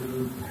witnessing in the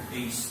Middle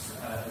East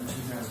in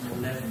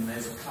 2011.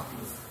 There's a couple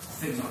of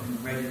things I can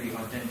readily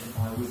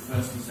identify with.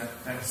 First is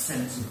that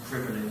sense of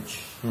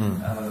privilege,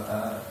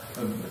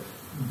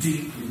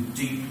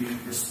 deeply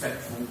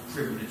respectful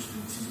privilege.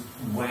 This is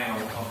wow,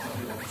 I've got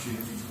the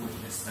opportunity to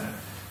witness that.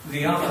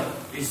 The other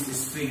is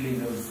this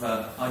feeling of,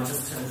 I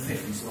just turned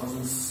 50, so I was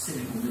in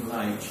cynical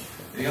middle age.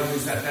 The other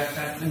is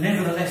that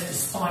nevertheless,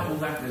 despite all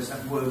that, there's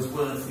that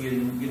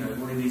Wordsworthian,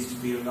 what it is to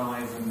be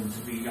alive and to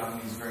be young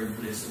is very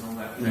bliss and all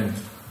that.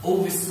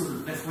 All this sort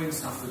of left-wing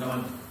stuff that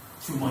I'm,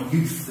 from my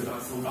youth, that I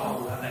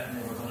thought, that's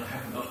never going to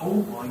happen. But,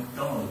 oh my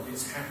God,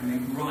 it's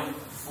happening right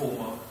before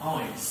my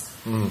eyes.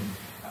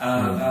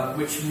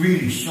 Which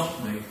really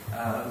shocked me.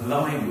 That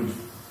I would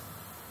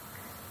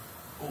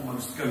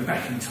almost go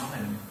back in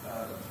time.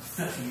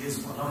 30 years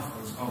of my life,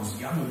 I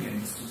was young again,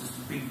 just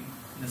to be,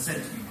 in a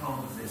sense, to be part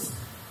of this.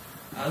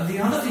 The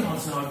other thing I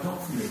got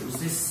from it was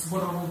this,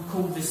 what I would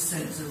call this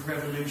sense of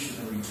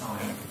revolutionary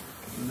time.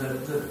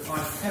 That I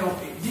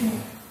felt it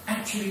didn't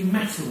actually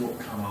matter what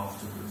come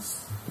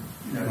afterwards.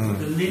 You know,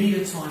 the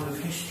linear time of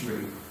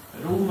history,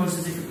 and almost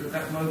as if at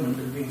that moment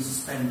had been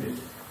suspended,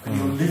 and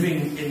you're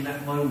living in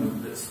that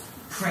moment that's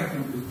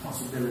pregnant with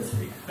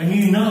possibility. And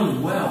you know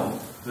well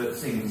that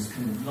things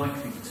can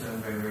likely to turn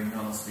very, very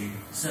nasty,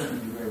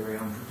 certainly be very, very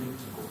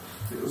unpredictable.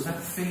 But it was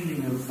that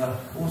feeling of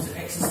almost an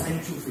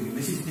existential feeling.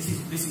 This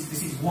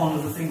is one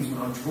of the things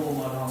when I draw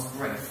my last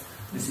breath.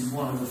 This is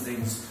one of the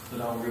things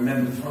that I'll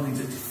remember. It's one of the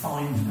things that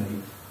defined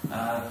me.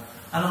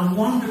 And I'm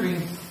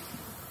wondering,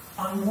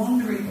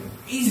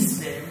 is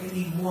there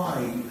any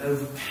way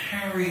of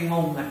carrying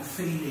on that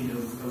feeling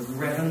of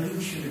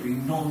revolutionary,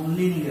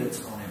 non-linear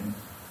time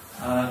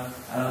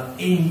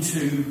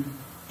into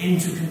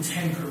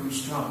contemporary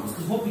struggles?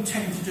 Because what we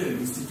tend to do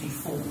is to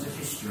default to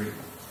history,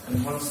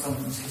 and once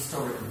something's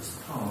historical, it's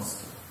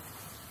past.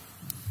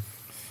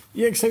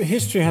 Yeah, so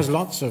history has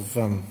lots of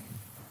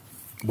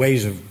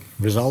ways of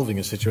resolving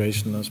a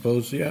situation, I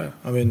suppose. Yeah,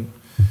 I mean,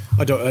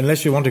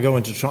 unless you want to go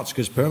into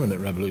Trotsky's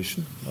permanent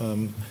revolution.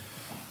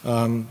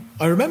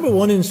 I remember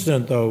one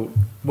incident, though,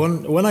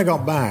 when I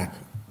got back,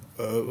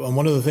 and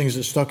one of the things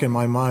that stuck in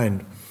my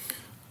mind,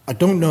 I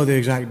don't know the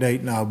exact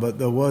date now, but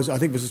there was, I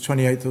think it was the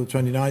 28th or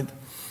the 29th,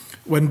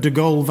 when de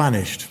Gaulle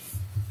vanished,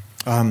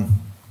 and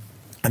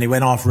he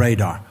went off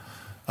radar.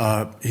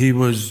 He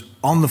was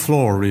on the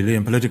floor, really,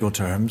 in political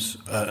terms,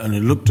 and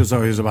it looked as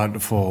though he was about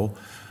to fall.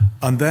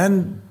 And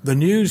then the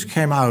news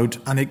came out,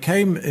 and it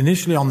came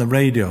initially on the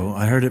radio.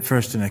 I heard it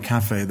first in a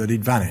cafe that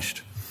he'd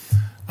vanished.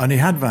 And he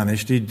had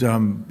vanished.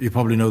 You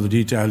probably know the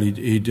detail.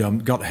 He'd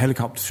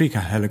got three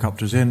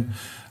helicopters in,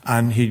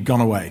 and he'd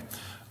gone away.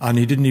 And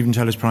he didn't even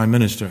tell his Prime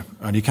Minister.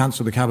 And he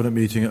cancelled the cabinet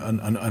meeting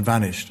and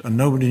vanished. And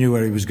nobody knew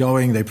where he was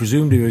going. They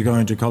presumed he was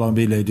going to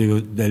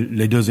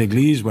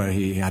Colombey-les-Deux-Églises, where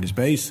he had his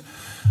base,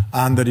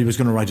 and that he was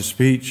going to write a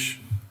speech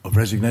of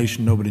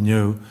resignation. Nobody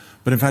knew.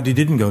 But in fact, he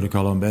didn't go to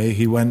Colombey.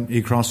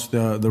 He crossed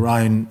the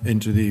Rhine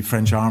into the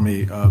French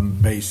army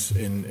base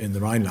in the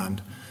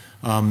Rhineland,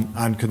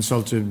 and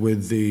consulted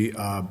with the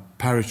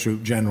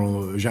paratroop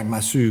general Jacques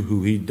Massu,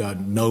 who he'd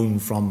known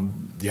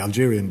from the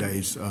Algerian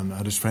days and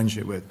had his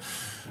friendship with.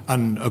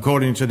 And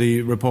according to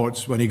the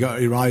reports, when he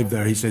arrived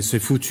there, he said, "C'est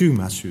foutu,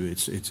 Massu.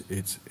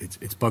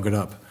 It's buggered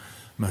up,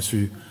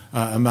 Massu."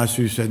 And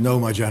Massu said, "No,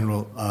 my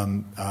general.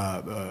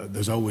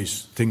 There's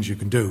always things you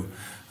can do."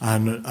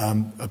 And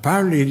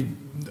apparently,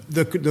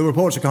 the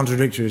reports are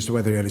contradictory as to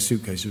whether he had his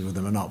suitcases with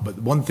him or not.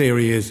 But one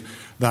theory is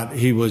that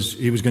he was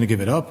going to give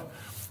it up,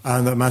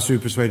 and that Massu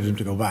persuaded him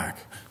to go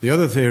back. The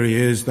other theory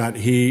is that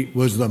he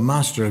was the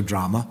master of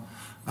drama,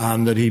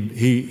 and that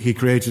he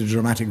created a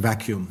dramatic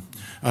vacuum.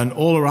 And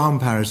all around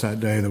Paris that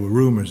day, there were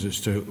rumours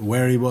as to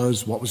where he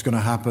was, what was going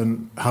to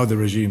happen, how the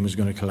regime was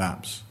going to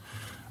collapse.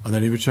 And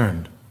then he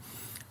returned.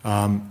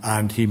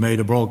 And he made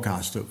a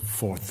broadcast at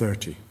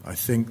 4:30, I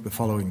think, the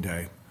following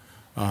day,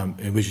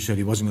 in which he said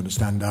he wasn't going to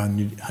stand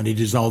down, and he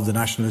dissolved the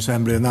National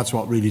Assembly, and that's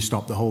what really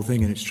stopped the whole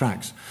thing in its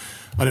tracks.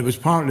 And it was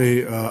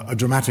partly a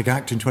dramatic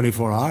act in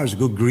 24 hours, a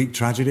good Greek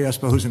tragedy, I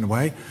suppose, in a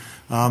way,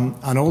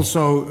 and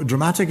also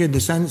dramatic in the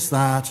sense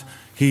that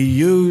he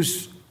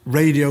used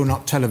radio,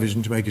 not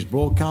television, to make his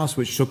broadcast,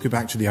 which took you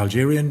back to the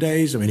Algerian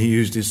days. I mean, he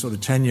used his sort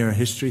of 10-year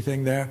history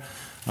thing there,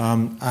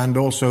 and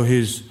also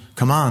his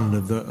command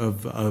of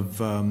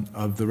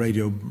the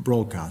radio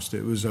broadcast.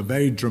 It was a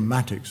very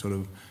dramatic sort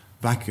of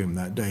vacuum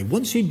that day.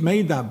 Once he'd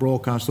made that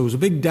broadcast, there was a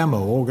big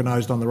demo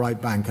organised on the right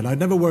bank, and I'd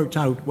never worked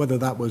out whether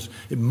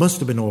it must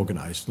have been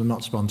organised and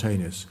not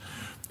spontaneous,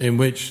 in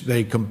which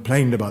they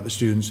complained about the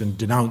students and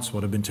denounced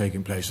what had been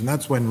taking place. And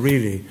that's when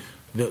really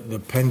the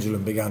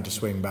pendulum began to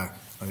swing back.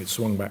 And it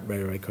swung back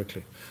very, very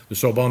quickly. The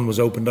Sorbonne was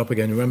opened up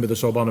again. Remember, the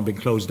Sorbonne had been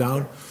closed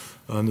down,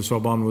 and the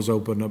Sorbonne was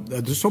opened up.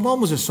 The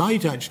Sorbonne was a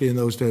sight, actually, in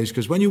those days,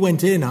 because when you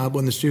went in,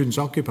 when the students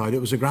occupied,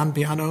 it was a grand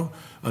piano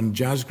and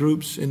jazz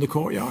groups in the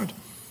courtyard,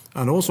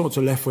 and all sorts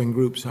of left-wing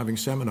groups having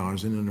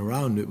seminars in and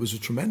around. It was a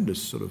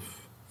tremendous sort of,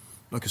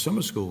 like a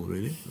summer school,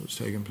 really, that was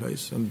taking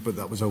place. But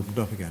that was opened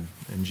up again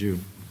in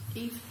June.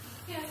 Eve?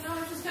 Yeah, no,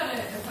 I've just got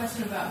a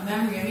question about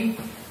memory. I mean,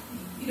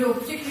 you know,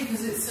 particularly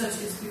because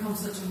it's become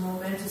such a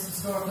momentous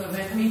historical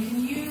event. I mean,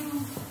 can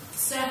you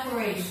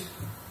separate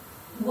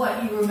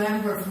what you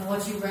remember from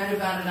what you read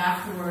about it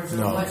afterwards,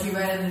 or what you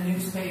read in the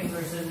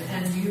newspapers?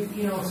 And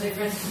you know, say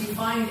for instance, do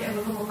you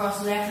ever come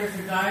across letters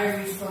or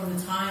diaries from the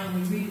time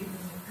you read it?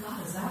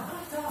 God, is that what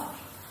I thought?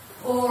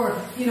 Or,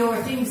 you know,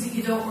 are things that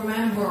you don't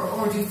remember,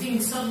 or do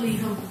things suddenly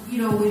come,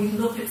 you know, when you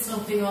look at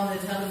something on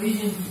the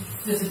television,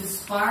 does it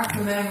spark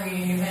a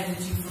memory in your head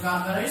that you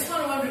forgot about? I just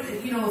want to wonder,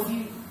 you know, if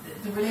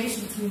the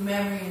relation between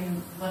memory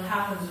and what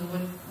happens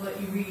and what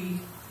you read.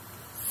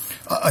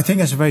 I think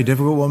that's a very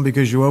difficult one,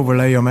 because you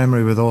overlay your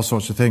memory with all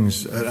sorts of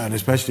things, and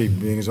especially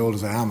being as old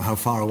as I am, how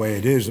far away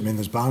it is. I mean,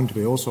 there's bound to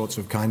be all sorts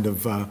of kind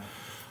of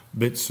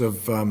bits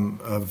of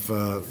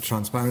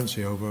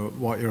transparency over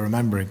what you're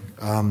remembering.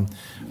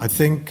 I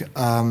think,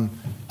 and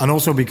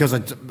also because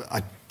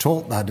I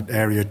taught that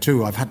area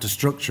too, I've had to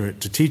structure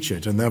it to teach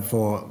it, and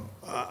therefore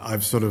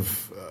I've sort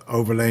of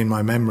overlain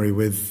my memory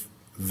with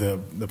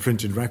the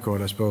printed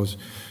record, I suppose.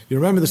 You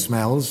remember the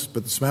smells,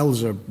 but the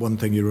smells are one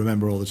thing you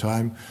remember all the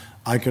time.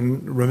 I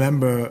can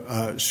remember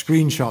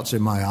screenshots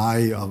in my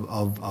eye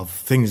of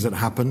things that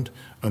happened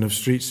and of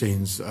street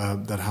scenes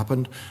that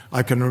happened.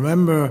 I can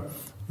remember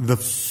the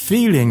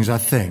feelings, I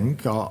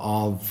think,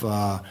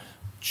 of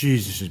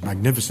Jesus is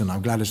magnificent.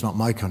 I'm glad it's not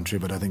my country,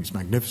 but I think it's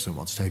magnificent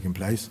what's taking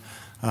place.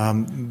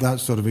 That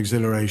sort of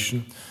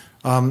exhilaration.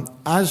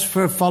 As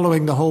for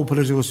following the whole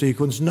political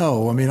sequence,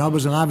 no. I mean, I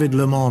was an avid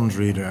Le Monde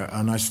reader,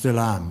 and I still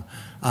am.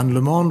 And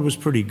Le Monde was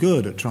pretty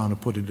good at trying to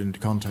put it into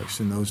context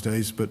in those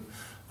days, but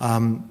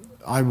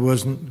I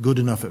wasn't good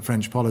enough at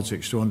French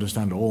politics to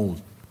understand all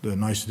the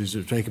niceties that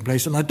were taking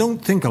place. And I don't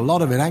think a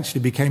lot of it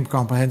actually became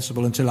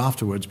comprehensible until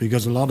afterwards,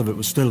 because a lot of it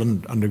was still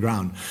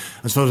underground.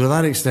 And so to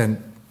that extent,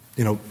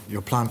 you know,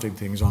 you're planting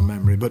things on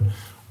memory. But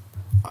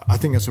I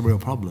think that's a real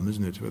problem,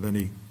 isn't it, with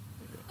any...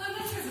 I'm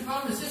not sure it's a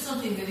problem. It's just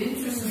something that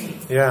interests me.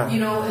 Yeah. You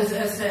know, as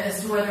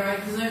to whether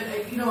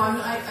because you know,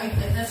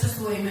 that's just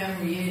the way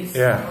memory is.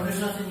 Yeah. You know, there's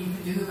nothing you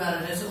can do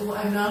about it. It's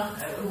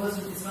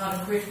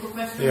not a critical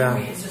question Yeah. for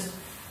me. It's just,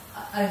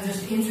 I'm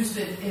just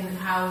interested in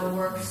how it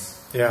works.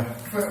 Yeah.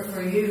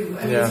 For you.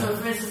 I mean, Yeah. so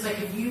for instance, like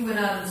if you went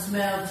out and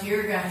smelled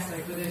tear gas,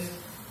 like with it.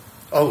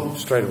 Oh,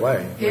 straight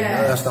away.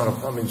 Yeah. That's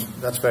not I mean,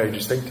 that's very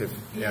distinctive.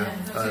 Yeah,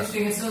 that's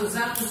interesting. And so is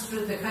that just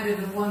the kind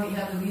of the one that you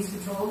have the least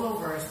control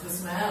over, is the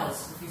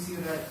smells, if you see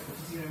what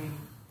I mean?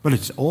 But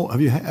it's all.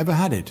 Have you ever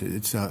had it?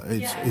 It's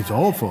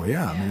awful.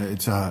 Yeah. I mean,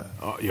 it's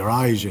your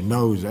eyes, your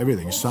nose,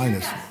 everything,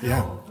 sinus.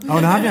 Yeah. Oh,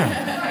 no, have you?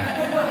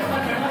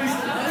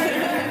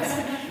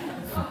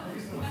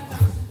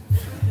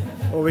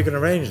 Well, we can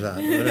arrange that.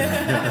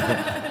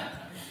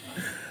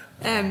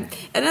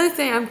 Another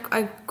thing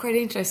I'm quite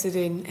interested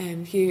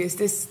in, Hugh, is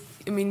this.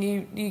 I mean,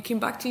 you came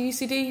back to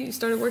UCD. You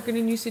started working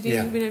in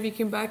UCD whenever you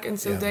came back, and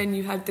so then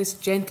you had this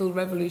gentle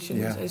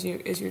revolution, as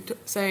you're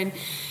saying.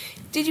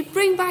 Did you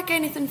bring back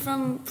anything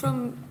from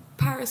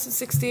Paris in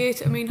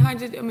 '68? I mean,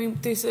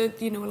 there's a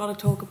lot of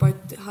talk about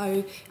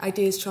how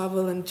ideas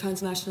travel and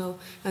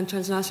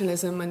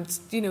transnationalism,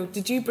 and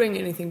did you bring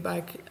anything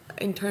back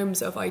in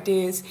terms of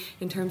ideas,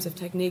 in terms of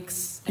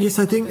techniques? Yes,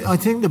 I think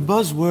the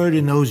buzzword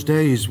in those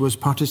days was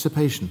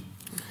participation,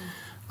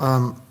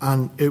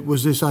 and it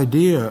was this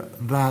idea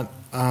that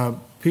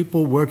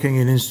people working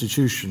in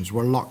institutions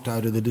were locked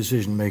out of the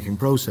decision-making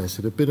process.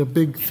 It had been a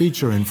big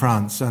feature in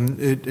France, and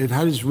it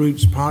had its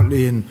roots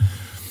partly in,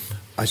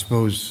 I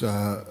suppose,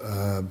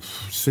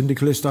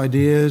 syndicalist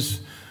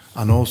ideas,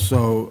 and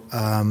also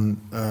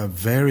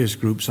various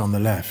groups on the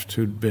left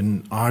who'd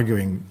been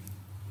arguing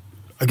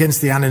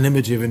against the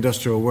anonymity of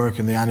industrial work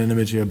and the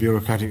anonymity of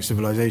bureaucratic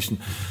civilization.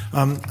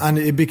 And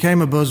it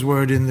became a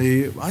buzzword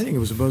I think it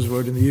was a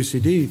buzzword in the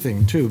UCD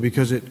thing too,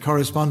 because it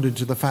corresponded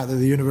to the fact that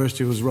the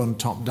university was run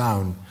top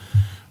down,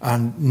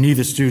 and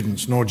neither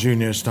students nor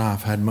junior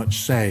staff had much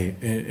say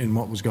in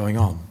what was going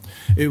on.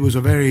 It was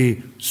a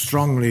very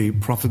strongly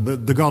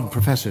the God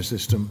professor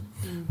system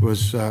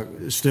was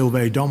still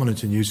very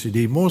dominant in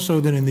UCD, more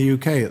so than in the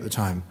UK at the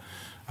time.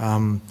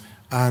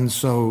 And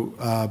so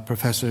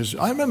professors,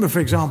 I remember, for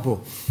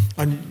example,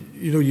 and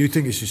you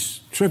think this is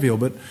trivial,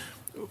 but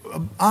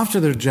after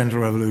the Gentle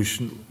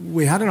Revolution,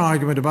 we had an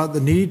argument about the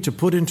need to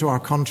put into our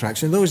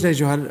contracts. In those days,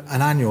 you had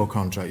an annual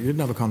contract. You didn't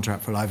have a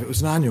contract for life. It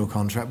was an annual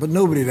contract, but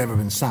nobody had ever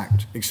been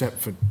sacked, except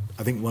for,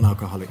 I think, one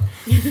alcoholic.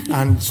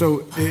 And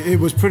so it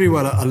was pretty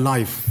well a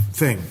life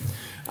thing.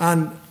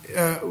 And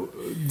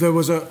there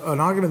was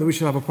an argument that we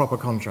should have a proper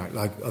contract,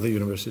 like other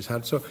universities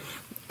had. So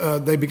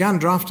they began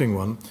drafting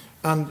one,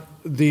 and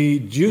the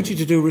duty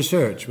to do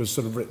research was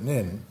sort of written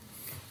in.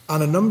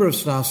 And a number of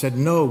staff said,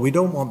 no, we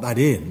don't want that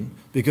in,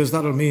 because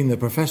that'll mean the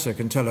professor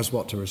can tell us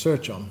what to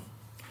research on.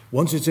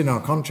 Once it's in our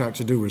contract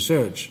to do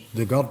research,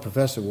 the God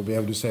professor will be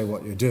able to say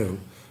what you do.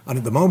 And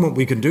at the moment,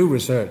 we can do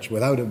research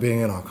without it being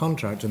in our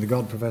contract, and the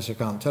God professor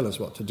can't tell us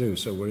what to do,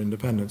 so we're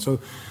independent. So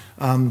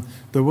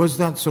there was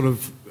that sort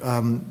of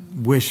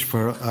wish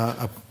for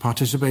a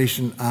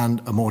participation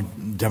and a more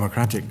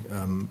democratic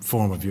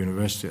form of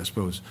university, I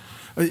suppose.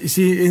 You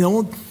see,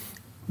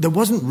 there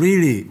wasn't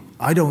really,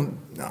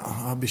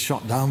 I'll be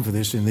shot down for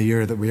this in the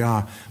year that we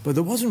are, but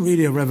there wasn't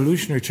really a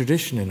revolutionary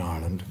tradition in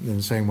Ireland in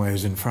the same way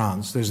as in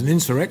France. There's an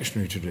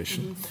insurrectionary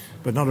tradition,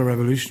 but not a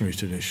revolutionary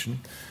tradition.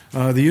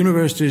 The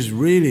universities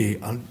really,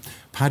 and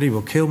Paddy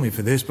will kill me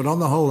for this, but on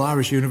the whole,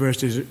 Irish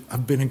universities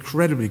have been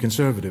incredibly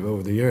conservative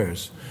over the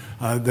years.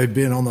 They've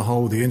been, on the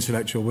whole, the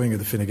intellectual wing of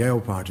the Fine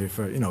Gael party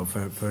for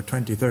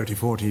 20, 30,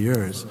 40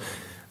 years.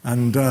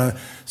 And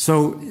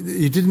so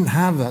you didn't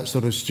have that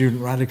sort of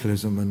student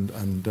radicalism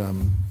and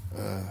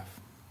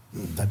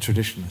that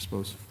tradition, I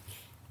suppose.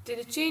 Did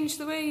it change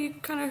the way you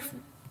kind of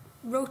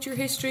wrote your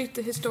history,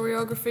 the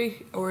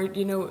historiography, or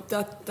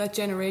that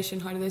generation?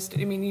 How did this?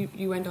 I mean,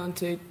 you went on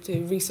to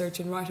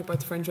research and write about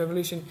the French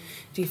Revolution.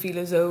 Do you feel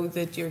as though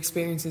that your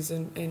experiences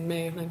in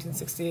May of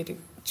 1968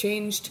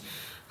 changed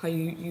how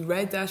you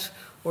read that,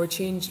 or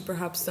changed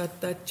perhaps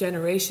that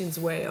generation's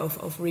way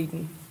of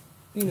reading?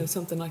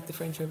 Something like the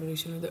French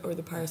Revolution or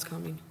the Paris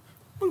Commune.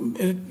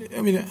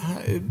 I mean,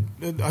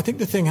 I think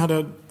the thing had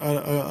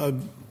a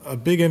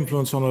big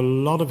influence on a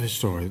lot of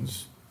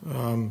historians.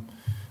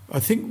 I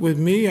think with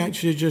me,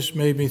 actually, it just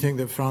made me think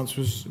that France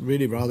was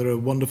really rather a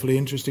wonderfully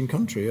interesting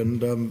country,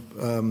 and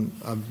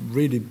I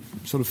really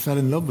sort of fell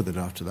in love with it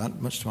after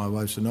that, much to my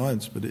wife's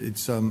annoyance. But it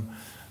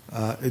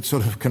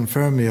sort of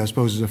confirmed me, I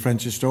suppose, as a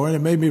French historian. It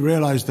made me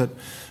realise that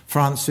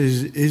France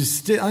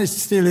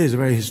still is a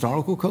very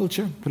historical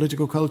culture,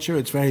 political culture.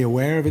 It's very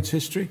aware of its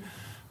history,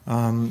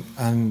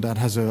 and that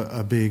has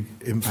a big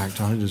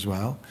impact on it as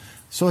well.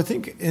 So I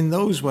think in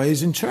those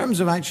ways, in terms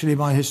of actually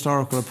my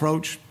historical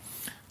approach,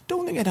 I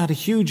don't think it had a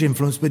huge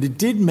influence, but it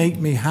did make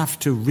me have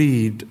to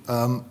read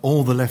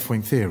all the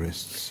left-wing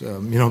theorists,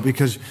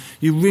 because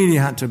you really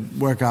had to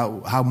work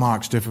out how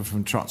Marx differed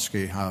from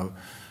Trotsky, how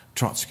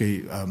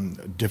Trotsky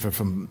differed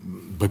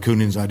from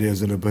Bakunin's ideas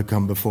that had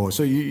become before.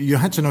 So you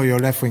had to know your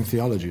left-wing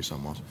theology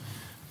somewhat.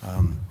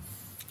 I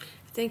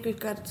think we've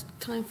got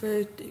time for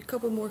a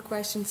couple more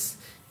questions.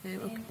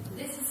 Okay.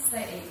 This is a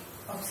slightly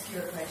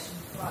obscure question,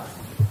 but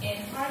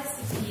in part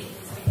 68 it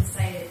has been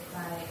cited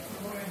by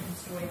modern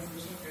historians in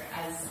particular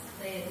as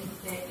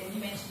and you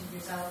mentioned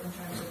yourself in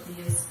terms of the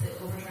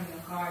overturning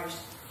of cars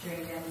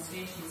during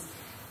demonstrations.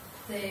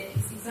 The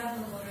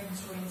example modern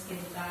historians give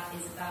of that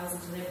that was a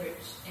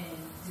deliberate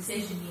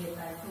decision made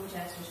by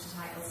protesters to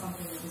tackle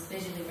something that was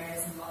visually very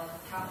symbolic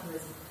of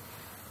capitalism.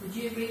 Would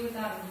you agree with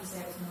that, or would you say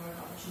it was more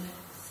opportunist?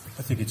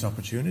 I think it's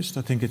opportunist.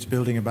 I think it's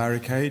building a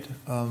barricade,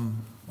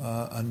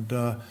 and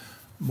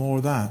more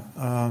of that.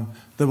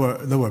 There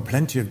were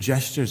plenty of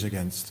gestures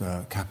against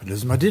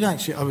capitalism.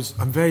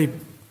 I'm very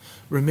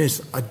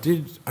remiss. I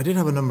did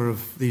have a number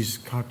of these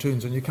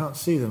cartoons, and you can't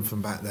see them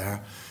from back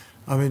there.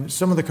 I mean,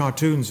 some of the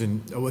cartoons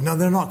no,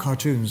 they're not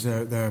cartoons.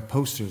 They're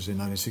posters in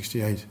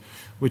 1968,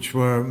 which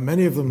were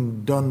many of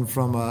them done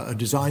from a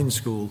design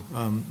school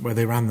where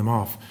they ran them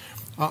off.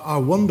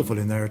 Are wonderful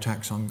in their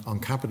attacks on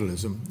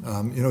capitalism.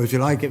 If you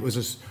like,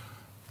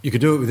 you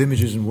could do it with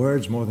images and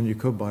words more than you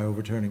could by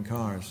overturning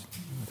cars,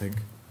 I think.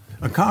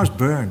 And cars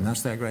burn,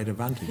 that's their great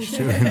advantage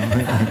too.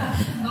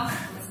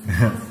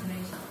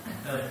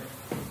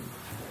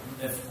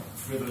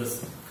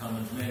 Frivolous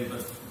comment maybe,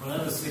 but when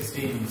I was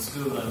 16 in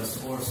school, I was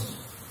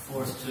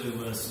forced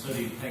to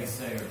study peg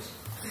stayers.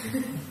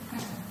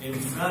 In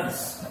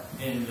France,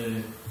 in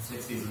the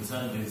 60s and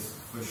 70s,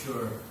 for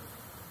sure,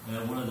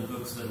 one of the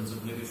books that was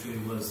obligatory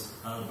was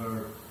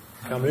Albert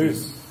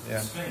Camus'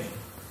 Strange.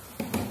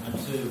 And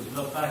to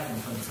look back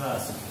and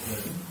contrast the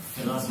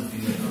philosophy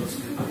of those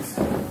two books.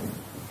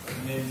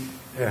 I mean,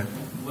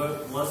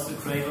 was the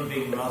cradle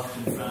being rocked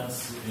in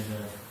France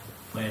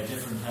by a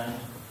different hand?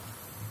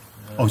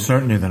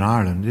 Certainly than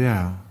Ireland,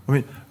 yeah. I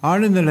mean,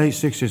 Ireland in the late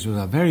 60s was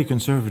a very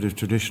conservative,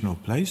 traditional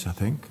place, I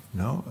think.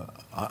 No,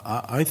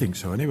 I think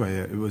so anyway.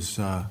 It was,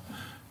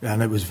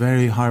 and it was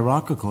very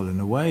hierarchical in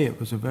a way. It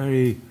was a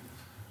very,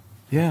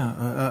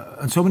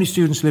 and so many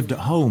students lived at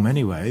home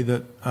anyway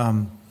that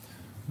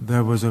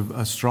there was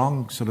a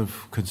strong sort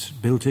of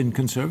built-in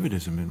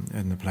conservatism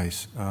in the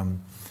place.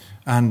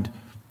 And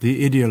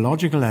the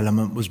ideological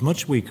element was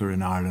much weaker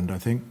in Ireland, I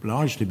think,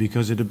 largely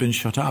because it had been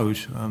shut out.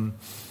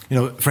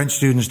 French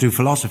students do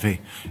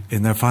philosophy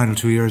in their final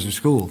 2 years of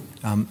school.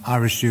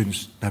 Irish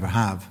students never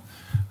have.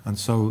 And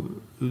so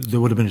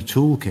there would have been a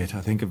toolkit, I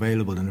think,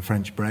 available in the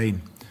French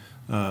brain.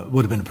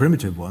 Would have been a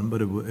primitive one,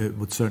 but it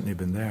would certainly have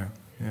been there.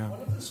 Yeah.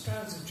 One of the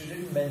strands that you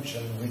didn't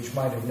mention, which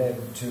might have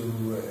led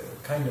to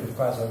kind of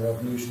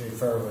quasi-revolutionary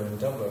fervour in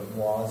Dublin,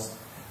 was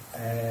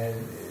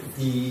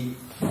the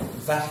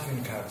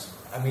Vatican Council.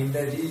 I mean,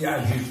 as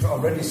you've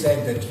already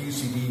said, that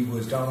UCD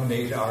was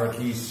dominated, or at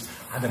least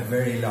had a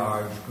very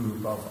large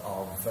group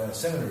of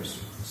seminary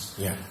students.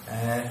 Yeah.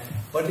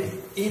 But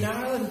in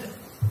Ireland,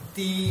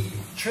 the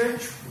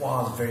church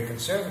was very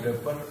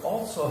conservative, but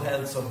also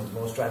held some of the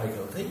most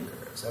radical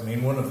thinkers. I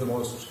mean, one of the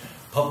most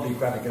public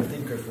radical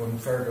thinkers was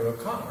Fergal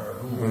O'Connor,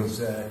 who was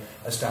a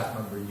staff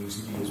member in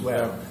UCD as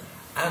well. Yeah.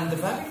 And the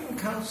Vatican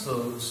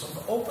Council sort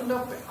of opened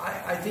up,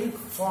 I think,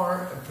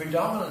 for a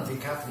predominantly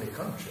Catholic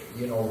country,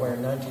 where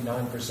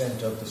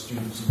 99% of the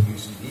students in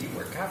UCD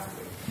were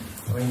Catholic.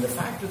 I mean, the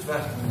fact that the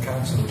Vatican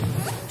Council,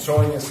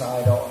 throwing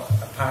aside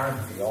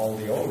apparently all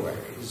the old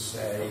ways,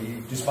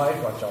 despite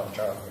what John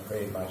Charles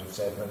McCrae might have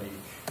said when he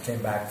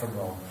came back from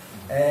Rome,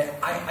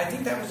 I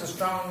think that was a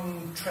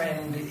strong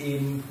trend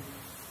in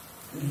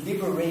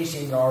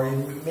liberating or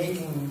in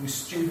making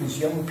students,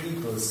 young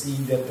people, see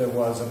that there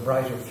was a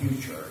brighter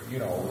future,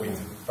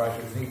 with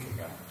brighter thinking.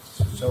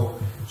 So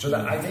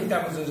that, I think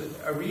that was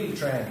a real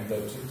trend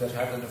that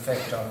had an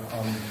effect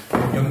on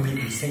young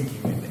people's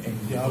thinking.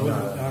 I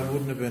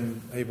wouldn't have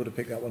been able to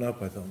pick that one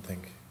up, I don't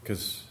think,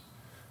 because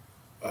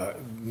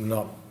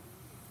not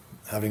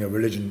having a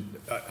religion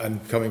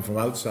and coming from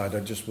outside, I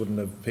just wouldn't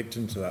have picked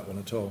into that one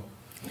at all.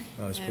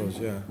 I suppose,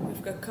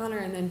 We've got Conor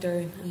and then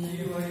Darren.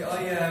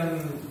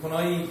 When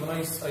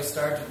I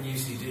started in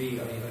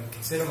UCD, I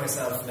consider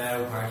myself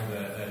now part of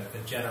a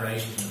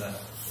generation that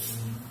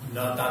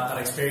that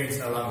experience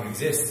no longer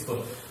exists.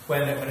 But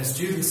when a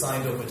student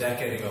signed up a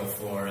decade ago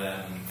for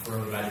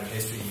undergraduate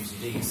history at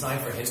UCD, he signed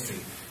for history,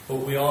 but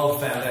we all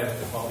found out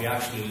that what we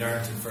actually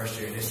learnt in first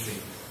year history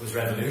was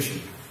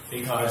revolution.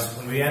 Because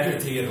when we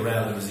entered Theatre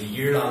Rel, there was a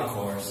year-long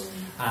course,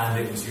 and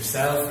it was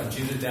yourself and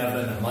Judith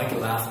Devlin and Michael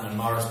Laffin and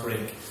Maurice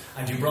Brigg,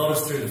 and you brought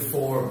us through the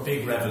 4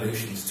 big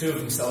revolutions, 2 of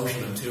them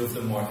social and 2 of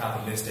them more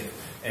capitalistic,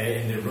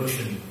 in the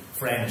Russian,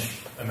 French,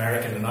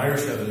 American and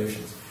Irish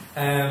revolutions.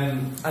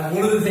 And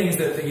one of the things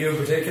that you in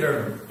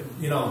particular,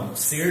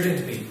 seared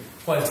into me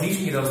while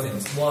teaching you those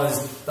things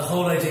was the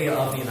whole idea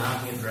of the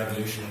anatomy of the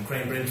revolution and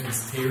Crane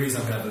Brinton's theories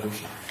on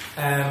revolution.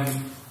 And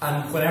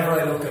whenever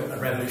I look at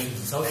revolutions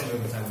and social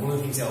movements, one of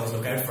the things I always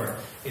look out for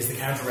is the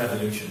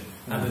counter-revolution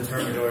and the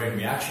Thermidorian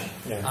reaction.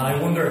 Yeah. And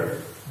I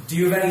wonder, do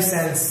you have any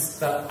sense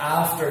that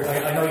after,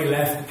 I know you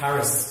left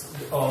Paris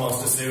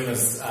almost as soon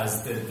as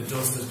the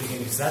dust was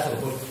beginning to settle,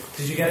 but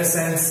did you get a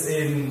sense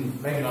in,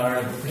 maybe not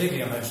Ireland, but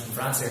particularly I mentioned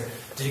France here,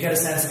 did you get a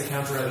sense of the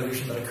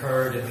counter-revolution that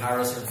occurred in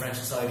Paris or in French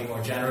society more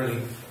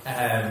generally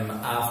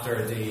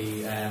after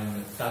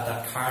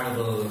that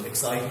carnival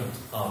excitement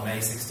of May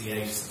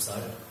 '68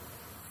 subsided?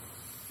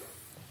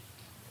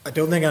 I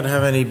don't think I'd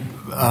have any.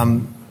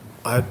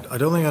 I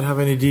don't think I'd have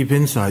any deep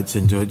insights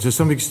into it. To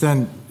some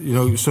extent,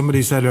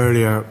 somebody said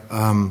earlier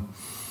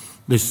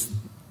this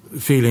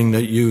feeling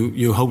that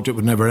you hoped it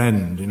would never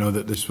end.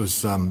 That this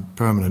was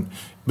permanent,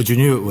 but you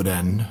knew it would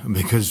end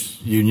because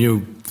you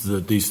knew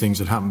that these things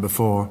had happened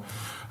before.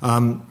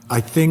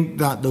 I think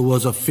that there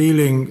was a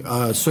feeling,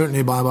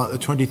 certainly by about the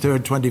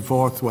 23rd,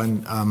 24th,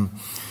 when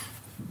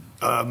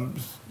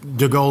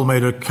de Gaulle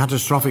made a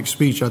catastrophic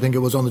speech. I think it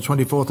was on the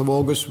 24th of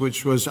August,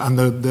 and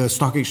the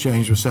stock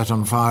exchange was set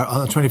on fire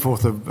on the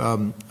 24th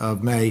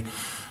of May,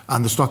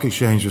 and the stock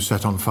exchange was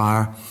set on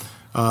fire.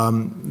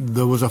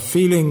 There was a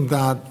feeling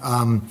that,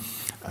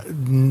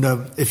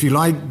 if you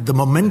like, the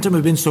momentum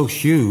had been so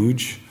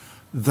huge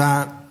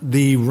that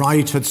the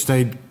right had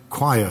stayed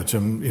quiet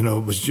and,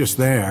 it was just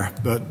there.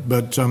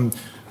 But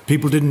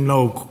people didn't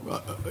know,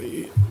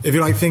 if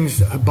you like, things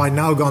had by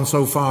now gone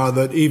so far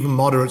that even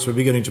moderates were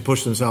beginning to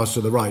push themselves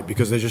to the right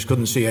because they just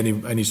couldn't see any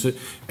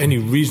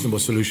reasonable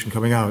solution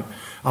coming out.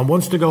 And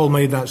once de Gaulle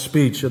made that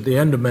speech at the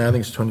end of May, I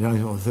think it's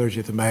 29th or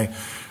 30th of May,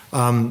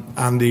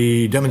 and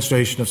the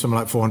demonstration of something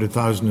like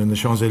 400,000 in the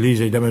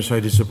Champs-Élysées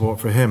demonstrated support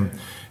for him,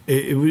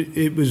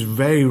 it was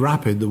very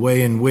rapid, the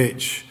way in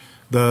which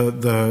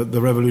the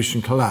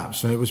revolution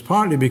collapsed. And it was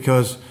partly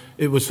because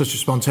it was such a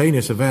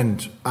spontaneous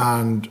event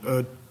and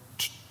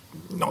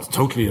not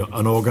totally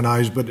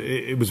unorganized, but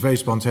it was very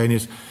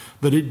spontaneous,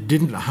 that it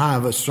didn't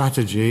have a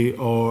strategy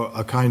or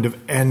a kind of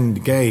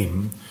end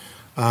game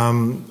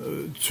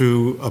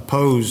to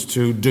oppose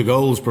to de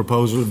Gaulle's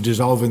proposal of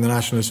dissolving the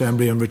National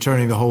Assembly and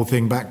returning the whole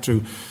thing back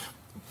to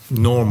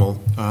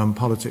normal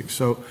politics.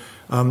 So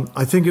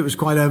I think it was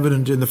quite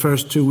evident in the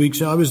first 2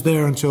 weeks. I was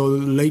there until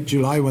late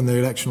July when the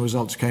election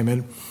results came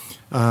in,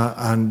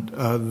 and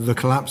the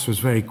collapse was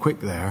very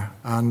quick there.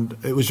 And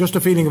it was just a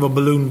feeling of a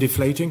balloon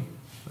deflating.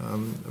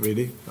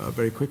 Really,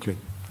 very quickly.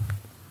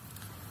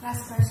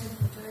 Last question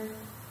for Drew.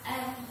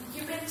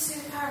 You've been to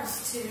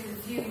Paris to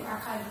view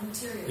archival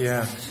materials.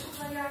 Yeah. You should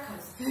try the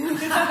archives.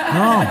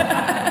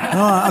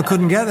 No, I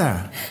couldn't get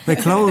there. They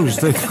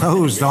closed. They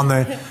closed on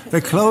the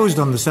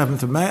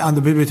 7th of May, and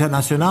the Bibliothèque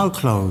Nationale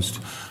closed.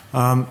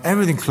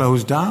 Everything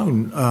closed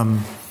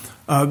down.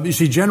 You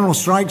see, general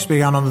strikes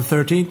began on the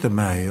 13th of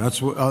May.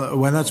 That's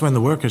when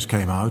the workers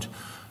came out.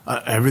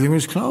 Everything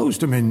was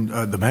closed. I mean,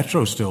 the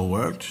metro still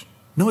worked.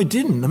 No, it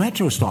didn't. The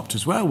metro stopped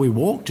as well. We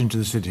walked into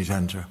the city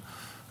centre.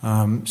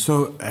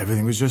 So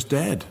everything was just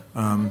dead.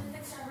 When did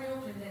they start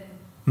reopening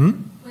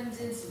then?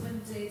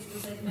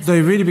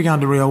 They really began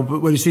to reopen.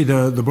 Well, you see,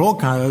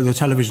 the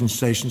television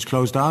stations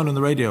closed down and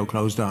the radio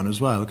closed down as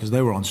well because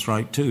they were on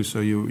strike too. So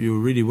you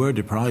really were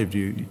deprived.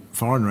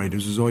 Foreign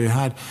radios was all you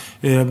had.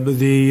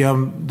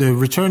 The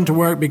return to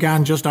work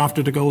began just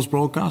after de Gaulle's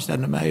broadcast,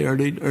 end of May,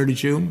 early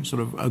June.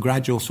 Sort of a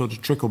gradual sort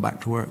of trickle back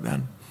to work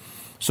then.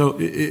 So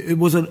it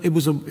was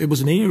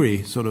an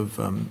eerie sort of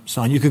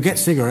sign. You could get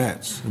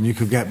cigarettes and you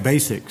could get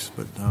basics,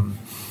 but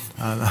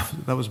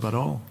that was about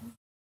all.